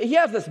here. He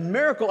has this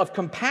miracle of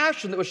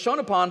compassion that was shown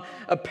upon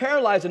a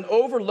paralyzed and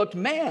overlooked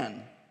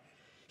man.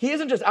 He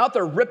isn't just out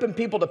there ripping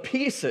people to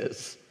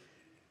pieces,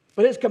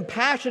 but his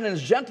compassion and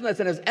his gentleness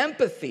and his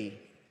empathy.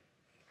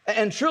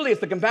 And truly,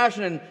 it's the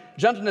compassion and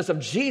gentleness of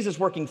Jesus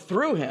working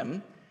through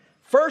him,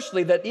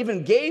 firstly, that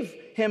even gave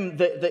him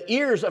the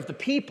ears of the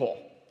people.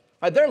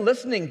 Right? They're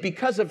listening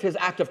because of his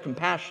act of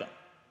compassion.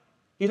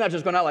 He's not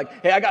just going out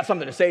like, hey, I got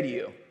something to say to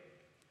you.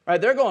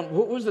 Right? They're going,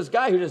 who's this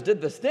guy who just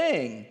did this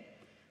thing?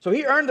 So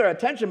he earned their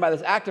attention by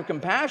this act of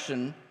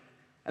compassion.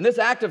 And this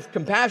act of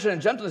compassion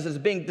and gentleness is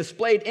being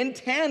displayed in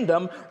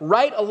tandem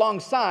right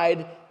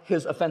alongside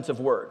his offensive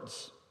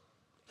words.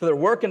 So they're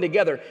working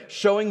together,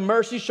 showing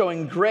mercy,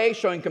 showing grace,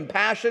 showing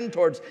compassion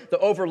towards the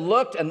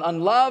overlooked and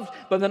unloved,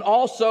 but then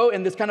also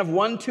in this kind of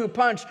 1-2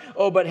 punch,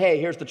 oh, but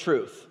hey, here's the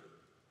truth.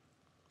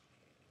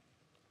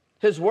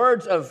 His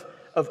words of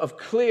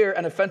clear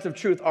and offensive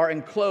truth are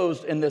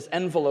enclosed in this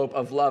envelope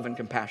of love and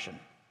compassion.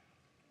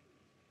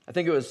 I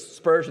think it was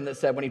Spurgeon that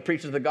said when he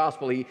preaches the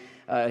gospel, he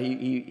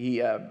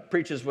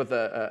preaches with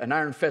an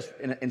iron fist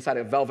inside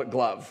a velvet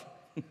glove.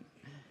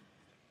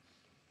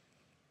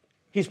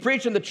 He's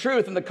preaching the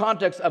truth in the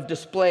context of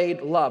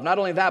displayed love. Not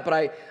only that,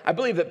 but I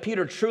believe that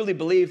Peter truly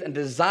believes and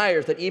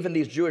desires that even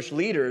these Jewish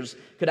leaders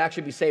could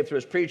actually be saved through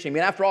his preaching. I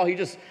mean, after all, he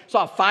just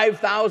saw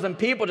 5,000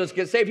 people just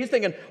get saved. He's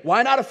thinking,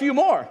 why not a few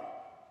more?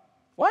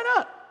 Why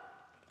not?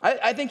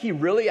 I think he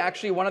really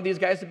actually wanted these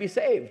guys to be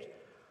saved.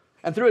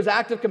 And through his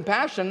act of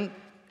compassion,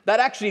 that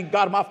actually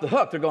got him off the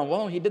hook. They're going,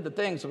 well, he did the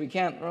thing, so we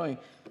can't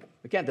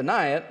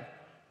deny it.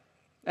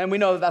 And we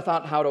know that that's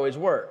not how it always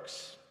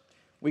works.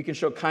 We can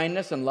show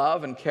kindness and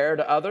love and care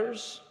to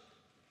others,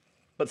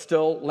 but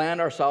still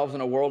land ourselves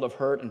in a world of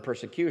hurt and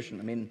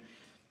persecution. I mean,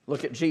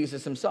 look at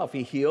Jesus himself.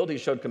 He healed, he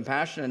showed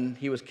compassion, and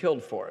he was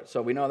killed for it.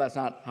 So we know that's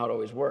not how it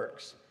always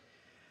works.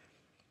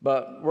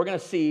 But we're going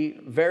to see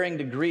varying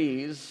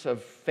degrees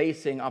of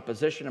facing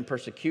opposition and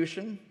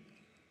persecution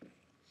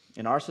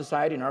in our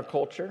society, in our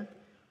culture.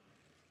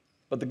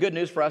 But the good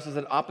news for us is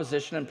that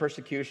opposition and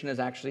persecution is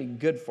actually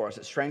good for us.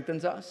 It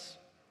strengthens us.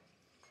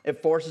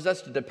 It forces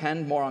us to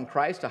depend more on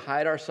Christ, to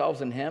hide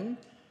ourselves in him.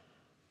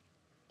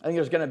 I think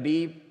there's going to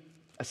be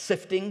a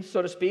sifting,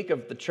 so to speak,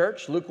 of the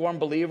church. Lukewarm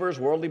believers,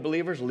 worldly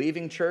believers,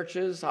 leaving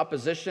churches.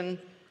 Opposition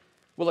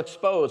will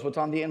expose what's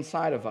on the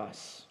inside of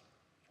us.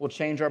 We'll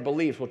change our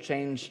beliefs. We'll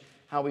change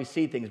how we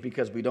see things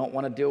because we don't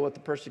want to deal with the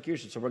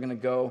persecution. So we're going to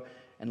go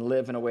and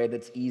live in a way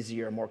that's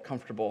easier, more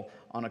comfortable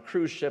on a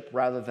cruise ship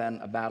rather than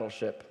a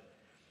battleship.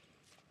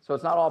 So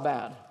it's not all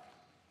bad.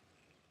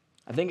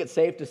 I think it's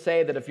safe to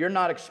say that if you're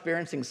not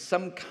experiencing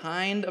some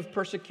kind of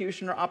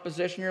persecution or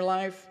opposition in your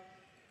life,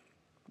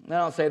 and I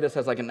don't say this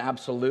as like an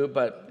absolute,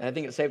 but I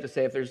think it's safe to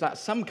say if there's not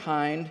some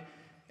kind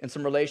in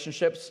some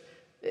relationships,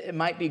 it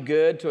might be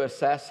good to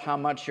assess how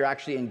much you're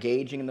actually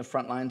engaging in the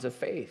front lines of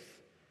faith.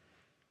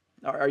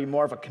 Are you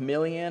more of a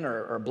chameleon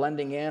or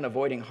blending in,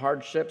 avoiding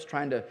hardships,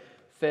 trying to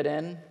fit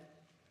in?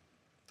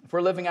 If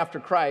we're living after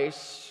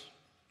Christ,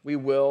 we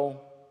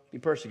will be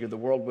persecuted. The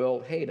world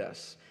will hate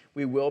us.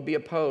 We will be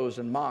opposed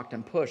and mocked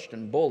and pushed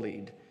and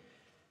bullied.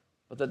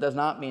 But that does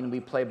not mean we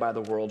play by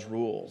the world's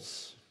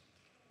rules.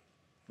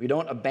 We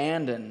don't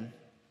abandon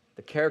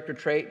the character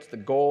traits, the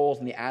goals,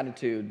 and the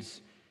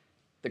attitudes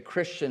that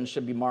Christians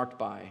should be marked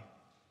by,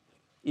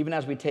 even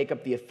as we take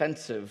up the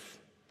offensive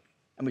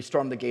and we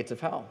storm the gates of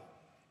hell.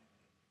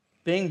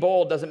 Being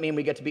bold doesn't mean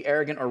we get to be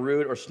arrogant or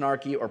rude or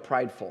snarky or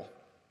prideful.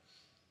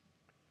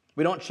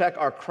 We don't check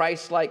our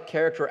Christ-like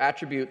character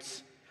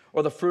attributes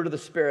or the fruit of the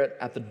Spirit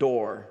at the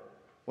door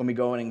when we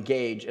go and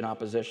engage in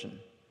opposition.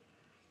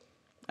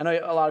 I know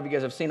a lot of you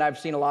guys I've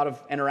seen a lot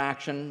of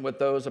interaction with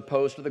those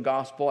opposed to the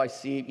gospel. I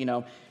see,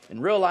 in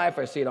real life,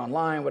 I see it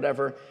online,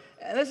 whatever.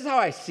 And this is how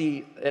I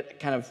see it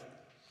kind of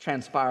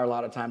transpire a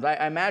lot of times.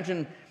 I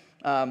imagine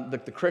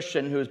the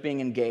Christian who is being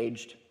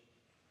engaged.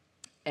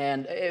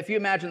 And if you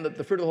imagine that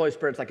the fruit of the Holy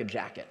Spirit's like a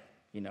jacket,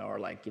 or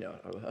like,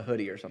 a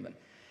hoodie or something.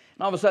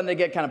 And all of a sudden they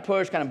get kind of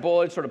pushed, kind of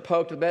bullied, sort of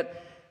poked a bit.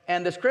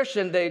 And this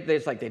Christian, they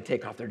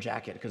take off their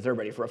jacket because they're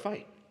ready for a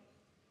fight.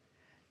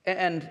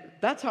 And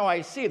that's how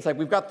I see it. It's like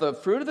we've got the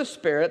fruit of the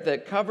Spirit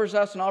that covers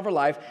us in all of our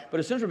life, but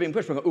as soon as we're being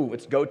pushed, we go, ooh,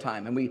 it's go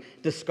time. And we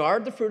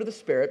discard the fruit of the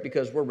Spirit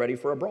because we're ready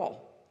for a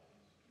brawl.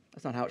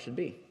 That's not how it should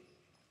be.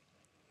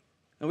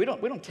 And we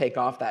don't take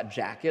off that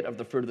jacket of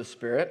the fruit of the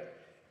Spirit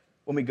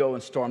when we go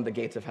and storm the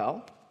gates of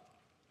hell.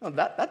 No,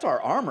 that's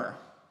our armor.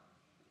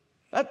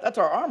 That's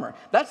our armor.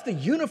 That's the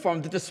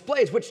uniform that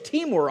displays which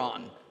team we're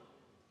on.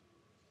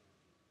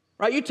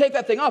 Right? You take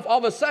that thing off, all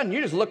of a sudden,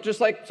 you just look just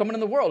like someone in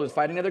the world who's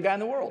fighting another guy in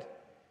the world.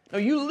 No,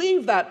 you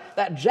leave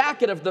that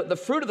jacket of the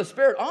fruit of the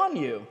Spirit on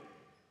you.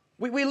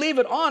 We leave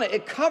it on.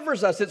 It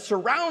covers us. It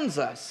surrounds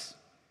us.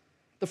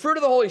 The fruit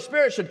of the Holy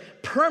Spirit should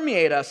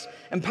permeate us,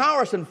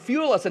 empower us, and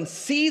fuel us, and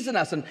season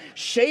us, and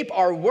shape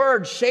our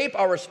words, shape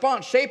our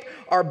response, shape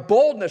our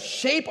boldness,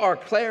 shape our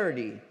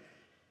clarity.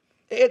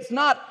 It's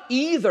not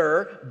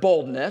either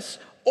boldness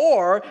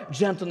or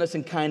gentleness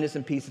and kindness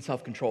and peace and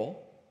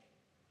self-control.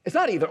 It's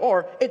not either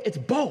or. It's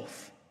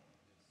both.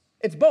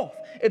 It's both.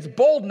 It's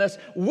boldness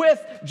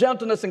with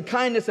gentleness and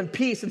kindness and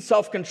peace and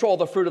self-control,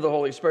 the fruit of the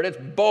Holy Spirit. It's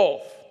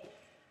both.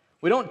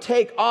 We don't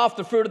take off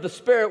the fruit of the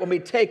Spirit when we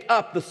take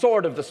up the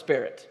sword of the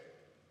Spirit.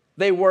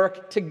 They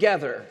work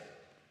together.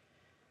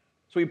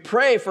 So we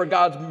pray for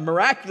God's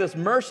miraculous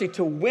mercy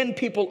to win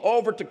people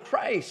over to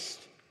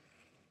Christ.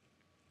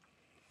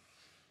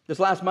 This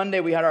last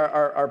Monday, we had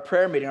our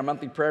prayer meeting, our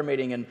monthly prayer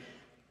meeting, and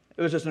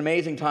it was just an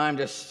amazing time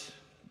just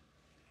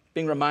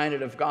being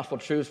reminded of gospel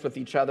truths with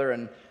each other.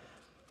 And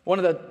one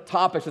of the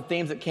topics, the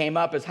themes that came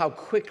up is how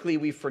quickly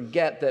we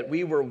forget that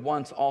we were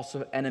once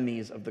also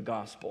enemies of the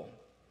gospel.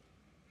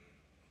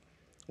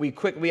 We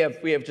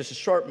have just a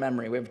short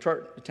memory. We have a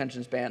short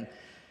attention span.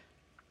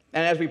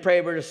 And as we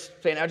pray, we're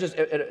just saying,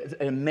 it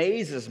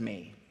amazes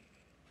me.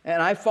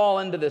 And I fall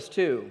into this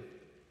too.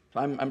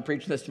 I'm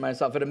preaching this to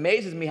myself. It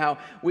amazes me how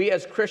we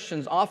as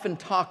Christians often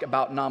talk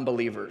about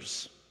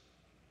non-believers.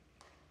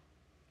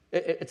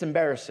 It's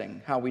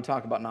embarrassing how we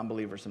talk about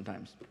non-believers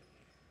sometimes.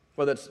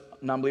 Whether it's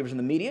non-believers in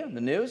the media, the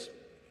news,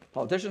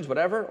 politicians,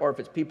 whatever, or if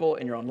it's people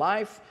in your own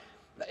life,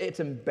 it's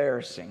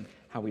embarrassing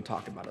how we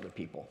talk about other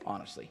people,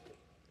 honestly.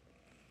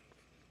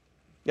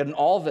 Yet in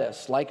all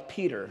this, like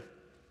Peter,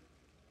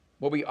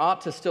 what we ought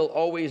to still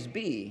always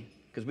be,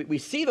 because we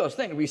see those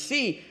things, we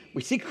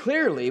see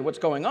clearly what's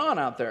going on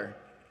out there.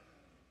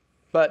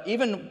 But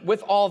even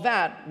with all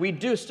that, we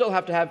do still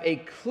have to have a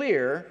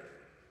clear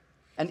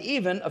and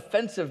even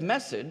offensive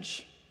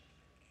message,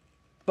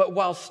 but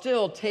while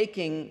still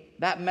taking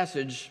that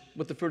message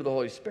with the fruit of the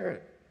Holy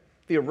Spirit,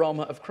 the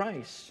aroma of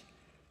Christ,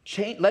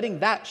 letting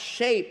that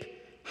shape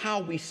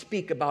how we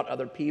speak about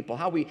other people,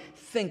 how we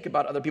think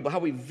about other people, how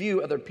we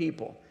view other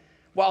people,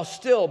 while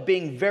still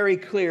being very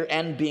clear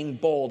and being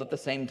bold at the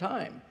same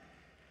time.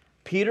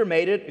 Peter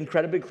made it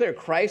incredibly clear.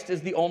 Christ is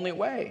the only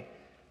way.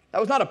 That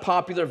was not a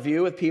popular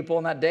view with people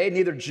in that day,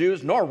 neither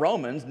Jews nor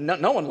Romans.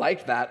 No one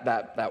liked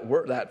that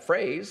word, that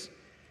phrase.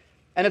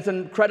 And it's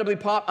incredibly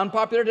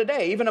unpopular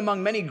today, even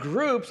among many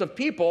groups of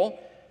people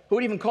who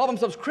would even call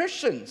themselves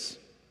Christians.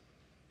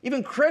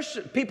 Even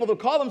people who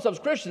call themselves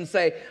Christians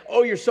say,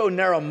 oh, you're so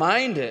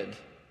narrow-minded.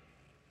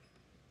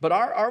 But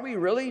are we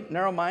really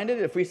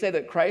narrow-minded if we say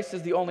that Christ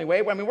is the only way?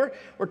 I mean,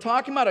 we're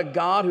talking about a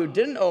God who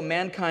didn't owe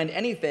mankind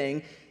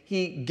anything.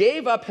 He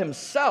gave up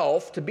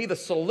himself to be the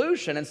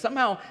solution, and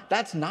somehow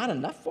that's not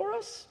enough for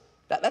us?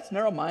 That's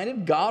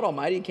narrow-minded? God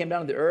Almighty came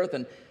down to the earth,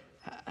 and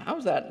how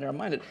is that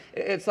narrow-minded?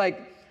 It's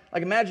like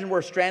imagine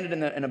we're stranded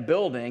in a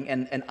building,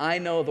 and I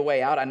know the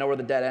way out. I know where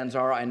the dead ends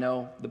are. I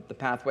know the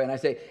pathway. And I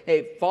say,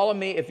 hey, follow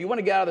me. If you want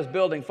to get out of this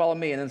building, follow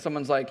me. And then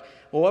someone's like,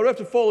 well, why do I have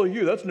to follow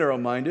you? That's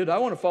narrow-minded. I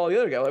want to follow the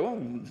other guy. Like, well,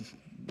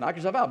 knock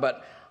yourself out.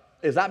 But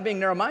is that being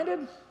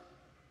narrow-minded?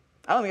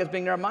 I don't think that's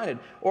being narrow-minded.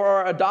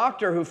 Or a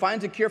doctor who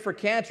finds a cure for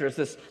cancer.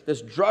 It's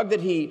this drug that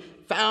he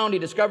found, he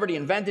discovered, he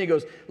invented. He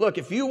goes, look,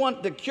 if you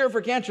want the cure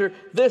for cancer,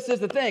 this is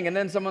the thing. And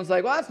then someone's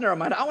like, well, that's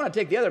narrow-minded. I want to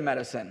take the other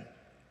medicine.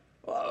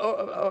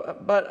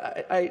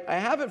 But I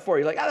have it for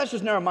you. Like, that's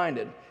just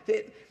narrow-minded.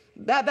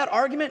 That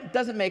argument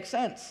doesn't make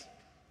sense.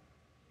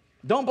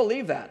 Don't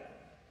believe that.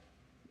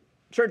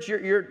 Church,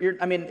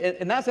 I mean,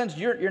 in that sense,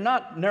 you're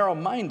not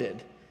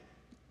narrow-minded.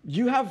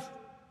 You have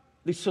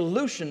the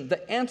solution,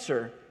 the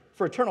answer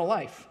for eternal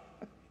life.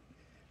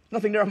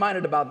 Nothing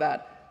narrow-minded about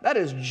that. That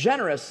is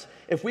generous.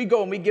 If we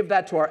go and we give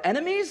that to our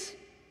enemies,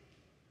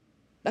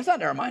 that's not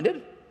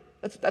narrow-minded.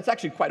 That's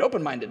actually quite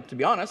open-minded, to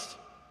be honest.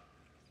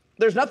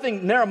 There's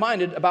nothing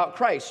narrow-minded about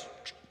Christ,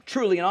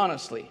 truly and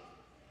honestly.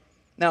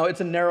 Now, it's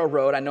a narrow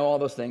road. I know all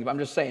those things, but I'm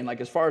just saying, like,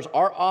 as far as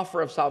our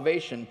offer of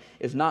salvation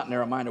is not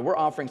narrow-minded, we're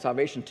offering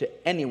salvation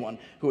to anyone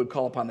who would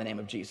call upon the name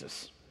of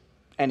Jesus.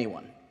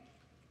 Anyone.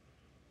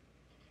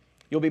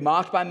 You'll be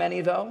mocked by many,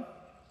 though.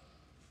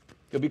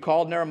 You'll be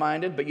called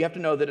narrow-minded, but you have to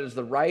know that it is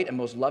the right and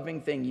most loving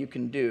thing you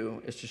can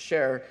do is to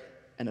share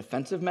an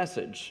offensive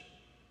message,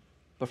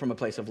 but from a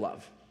place of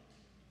love.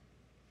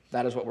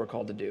 That is what we're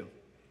called to do.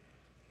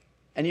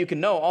 And you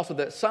can know also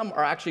that some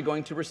are actually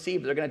going to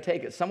receive it. They're going to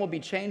take it. Some will be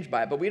changed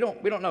by it, but we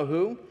don't know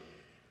who.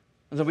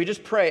 And so we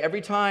just pray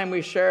every time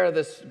we share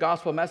this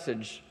gospel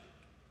message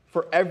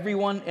for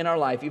everyone in our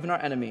life, even our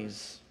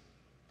enemies,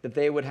 that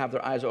they would have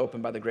their eyes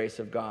opened by the grace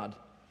of God.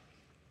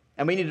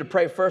 And we need to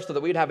pray first so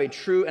that we'd have a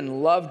true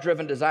and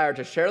love-driven desire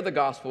to share the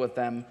gospel with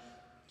them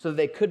so that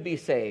they could be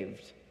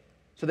saved,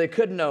 so they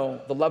could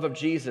know the love of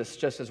Jesus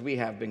just as we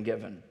have been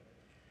given.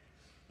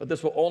 But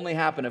this will only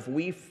happen if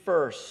we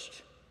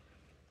first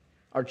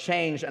are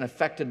changed and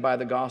affected by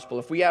the gospel,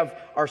 if we have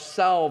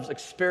ourselves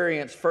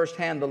experienced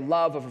firsthand the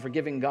love of a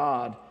forgiving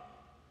God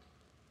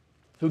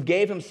who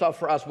gave himself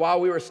for us while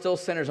we were still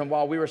sinners and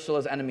while we were still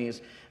his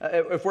enemies.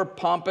 If we're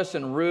pompous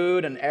and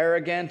rude and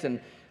arrogant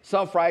and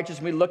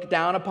self-righteous, we look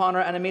down upon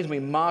our enemies, we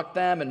mock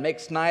them and make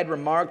snide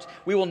remarks,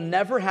 we will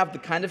never have the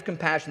kind of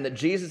compassion that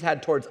Jesus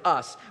had towards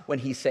us when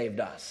he saved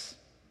us.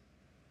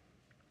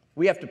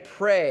 We have to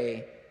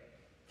pray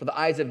for the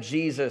eyes of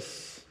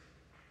Jesus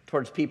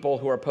towards people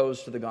who are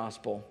opposed to the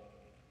gospel.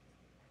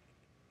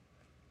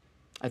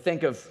 I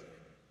think of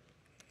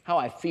how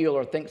I feel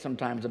or think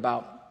sometimes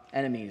about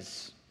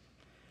enemies.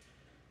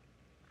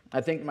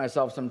 I think to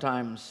myself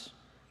sometimes,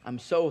 I'm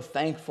so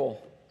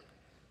thankful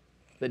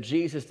that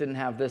Jesus didn't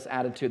have this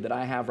attitude that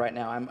I have right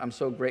now. I'm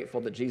so grateful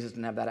that Jesus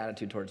didn't have that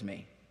attitude towards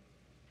me.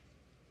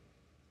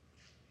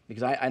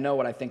 Because I know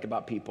what I think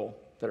about people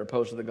that are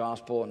opposed to the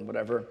gospel and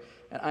whatever,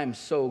 and I'm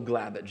so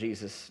glad that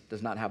Jesus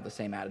does not have the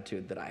same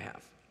attitude that I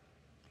have.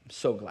 I'm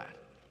so glad.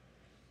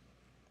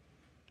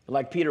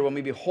 Like Peter, when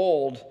we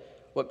behold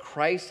what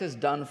Christ has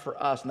done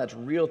for us, and that's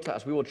real to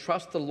us, we will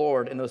trust the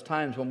Lord in those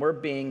times when we're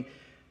being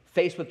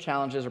faced with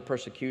challenges or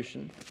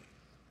persecution.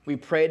 We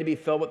pray to be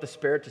filled with the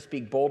Spirit, to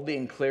speak boldly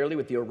and clearly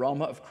with the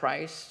aroma of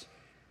Christ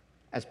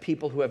as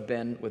people who have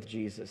been with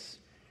Jesus.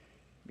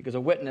 Because a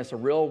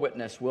real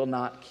witness, will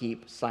not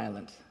keep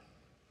silent.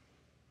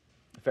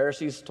 The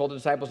Pharisees told the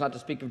disciples not to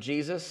speak of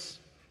Jesus,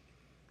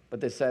 but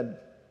they said,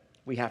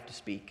 we have to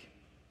speak.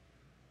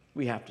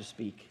 We have to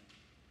speak.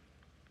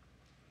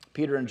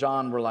 Peter and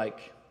John were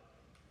like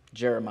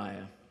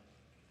Jeremiah.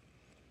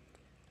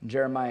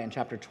 Jeremiah in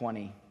chapter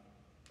 20.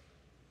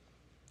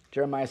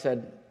 Jeremiah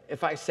said,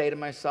 if I say to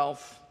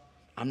myself,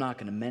 I'm not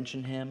going to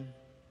mention him,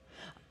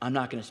 I'm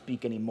not going to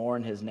speak anymore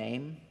in his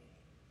name.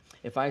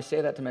 If I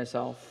say that to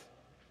myself,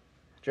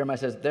 Jeremiah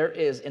says, there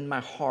is in my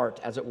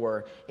heart, as it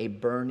were, a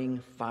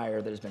burning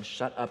fire that has been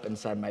shut up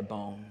inside my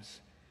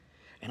bones.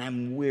 And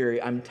I'm weary,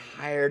 I'm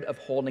tired of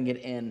holding it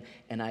in,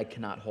 and I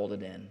cannot hold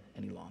it in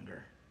any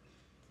longer.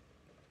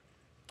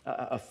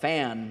 A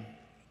fan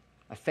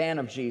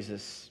of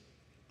Jesus,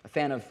 a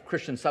fan of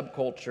Christian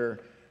subculture,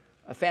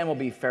 a fan will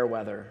be fair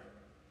weather.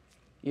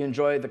 You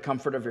enjoy the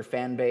comfort of your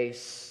fan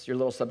base, your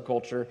little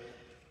subculture.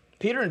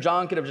 Peter and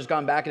John could have just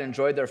gone back and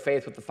enjoyed their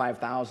faith with the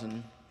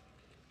 5,000,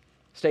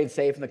 stayed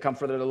safe in the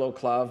comfort of their little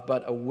club,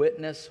 but a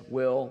witness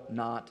will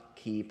not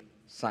keep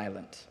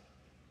silent.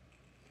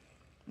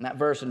 And that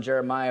verse in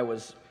Jeremiah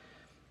was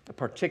a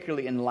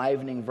particularly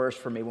enlivening verse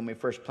for me when we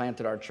first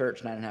planted our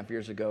church 9.5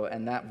 years ago,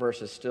 and that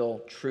verse is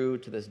still true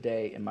to this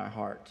day in my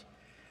heart.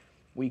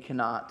 We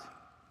cannot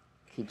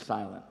keep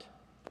silent.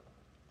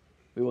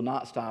 We will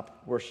not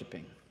stop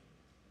worshiping.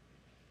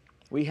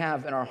 We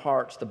have in our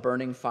hearts the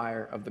burning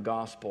fire of the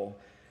gospel,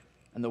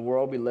 and the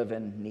world we live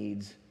in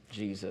needs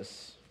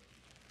Jesus.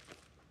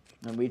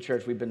 And we,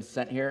 church, we've been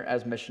sent here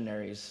as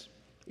missionaries,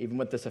 even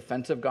with this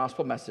offensive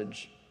gospel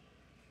message.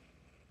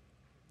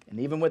 And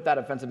even with that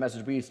offensive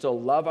message, we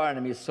still love our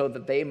enemies so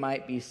that they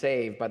might be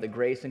saved by the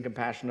grace and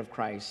compassion of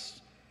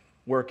Christ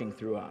working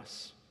through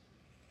us.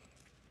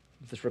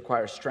 This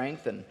requires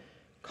strength and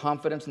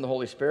confidence in the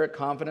Holy Spirit,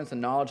 confidence and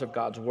knowledge of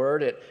God's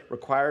word. It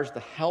requires the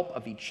help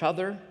of each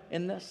other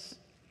in this.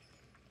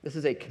 This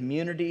is a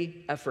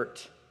community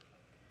effort.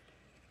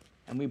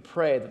 And we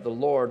pray that the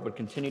Lord would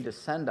continue to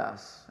send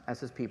us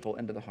as his people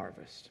into the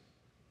harvest.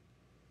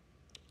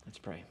 Let's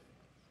pray.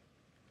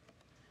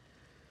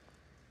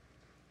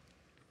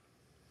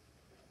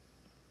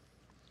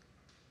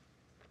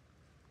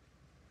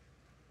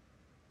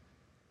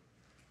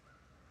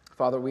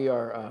 Father, we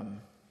are,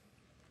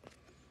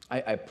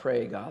 I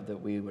pray, God,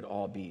 that we would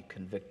all be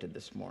convicted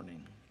this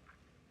morning.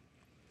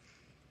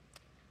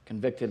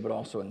 Convicted, but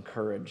also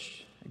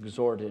encouraged,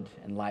 exhorted,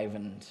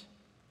 enlivened,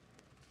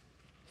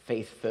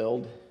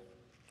 faith-filled,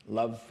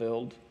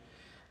 love-filled,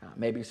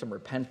 maybe some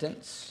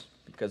repentance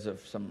because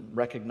of some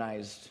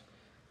recognized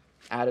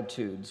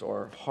attitudes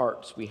or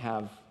hearts we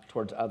have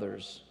towards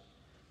others,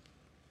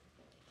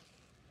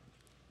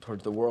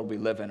 towards the world we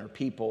live in, or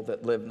people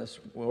that live in this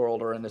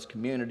world or in this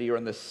community or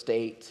in this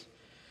state,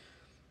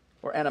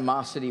 or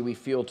animosity we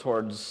feel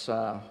towards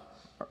some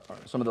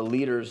of the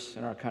leaders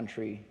in our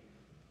country,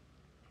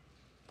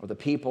 or the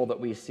people that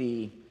we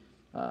see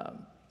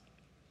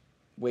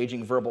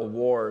waging verbal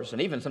wars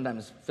and even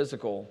sometimes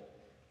physical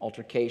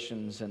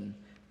altercations and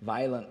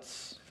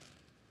violence.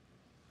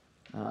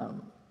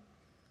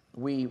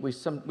 We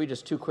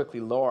just too quickly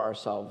lower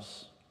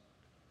ourselves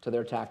to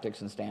their tactics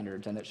and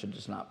standards, and it should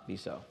just not be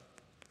so.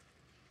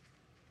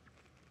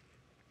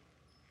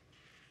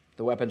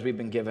 The weapons we've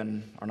been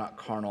given are not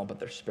carnal, but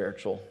they're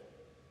spiritual.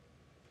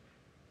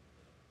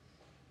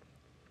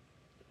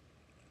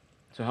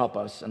 So help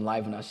us,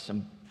 enliven us,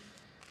 and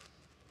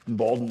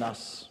embolden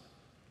us,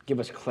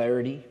 give us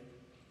clarity.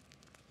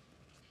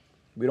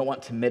 We don't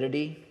want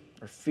timidity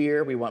or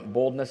fear. We want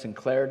boldness and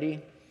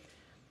clarity,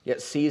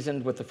 yet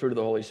seasoned with the fruit of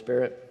the Holy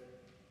Spirit.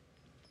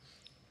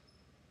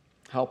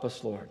 Help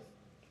us, Lord.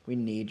 We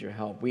need your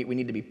help. We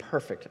need to be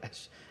perfect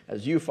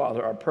as you,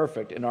 Father, are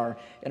perfect in our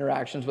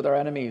interactions with our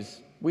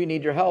enemies. We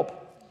need your help.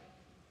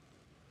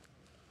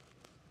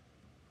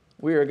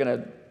 We are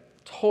going to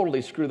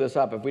totally screw this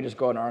up if we just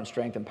go in our own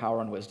strength and power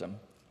and wisdom.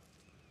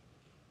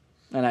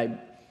 And I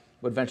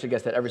would venture to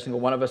guess that every single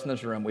one of us in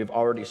this room, we've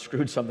already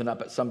screwed something up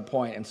at some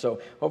point. And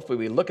so hopefully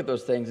we look at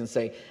those things and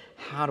say,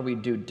 how do we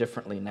do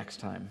differently next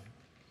time?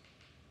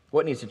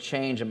 What needs to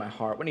change in my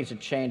heart? What needs to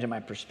change in my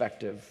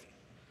perspective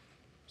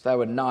so that I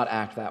would not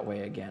act that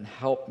way again?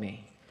 Help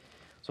me.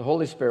 So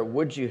Holy Spirit,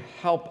 would you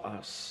help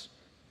us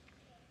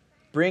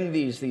bring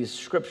these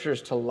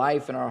scriptures to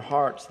life in our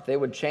hearts, that they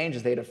would change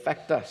as they'd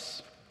affect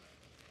us?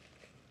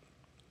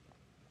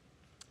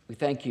 We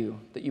thank you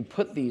that you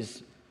put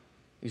these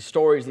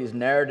stories, these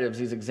narratives,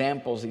 these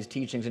examples, these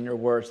teachings in your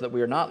word so that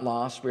we are not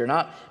lost. We are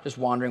not just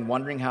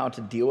wondering how to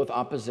deal with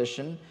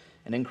opposition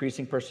and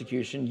increasing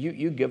persecution.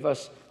 You give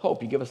us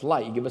hope. You give us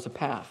light. You give us a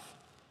path.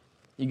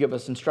 You give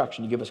us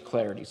instruction. You give us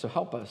clarity. So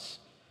help us.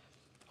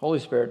 Holy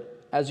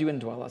Spirit, as you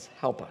indwell us,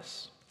 help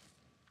us.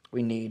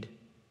 We need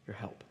your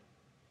help.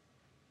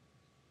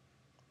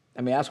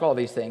 And we ask all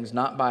these things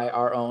not by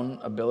our own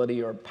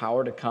ability or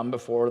power to come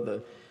before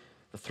the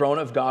throne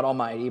of God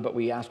Almighty, but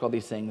we ask all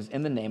these things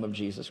in the name of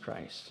Jesus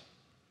Christ.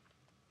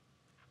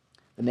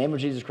 The name of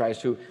Jesus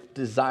Christ, who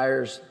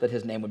desires that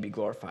his name would be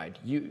glorified.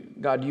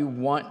 God, you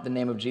want the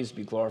name of Jesus to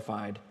be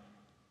glorified.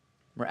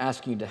 We're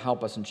asking you to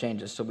help us and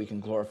change us so we can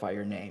glorify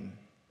your name.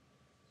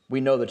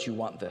 We know that you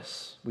want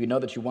this. We know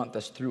that you want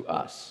this through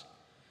us.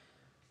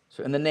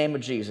 So in the name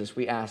of Jesus,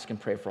 we ask and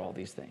pray for all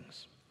these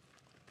things.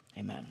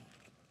 Amen.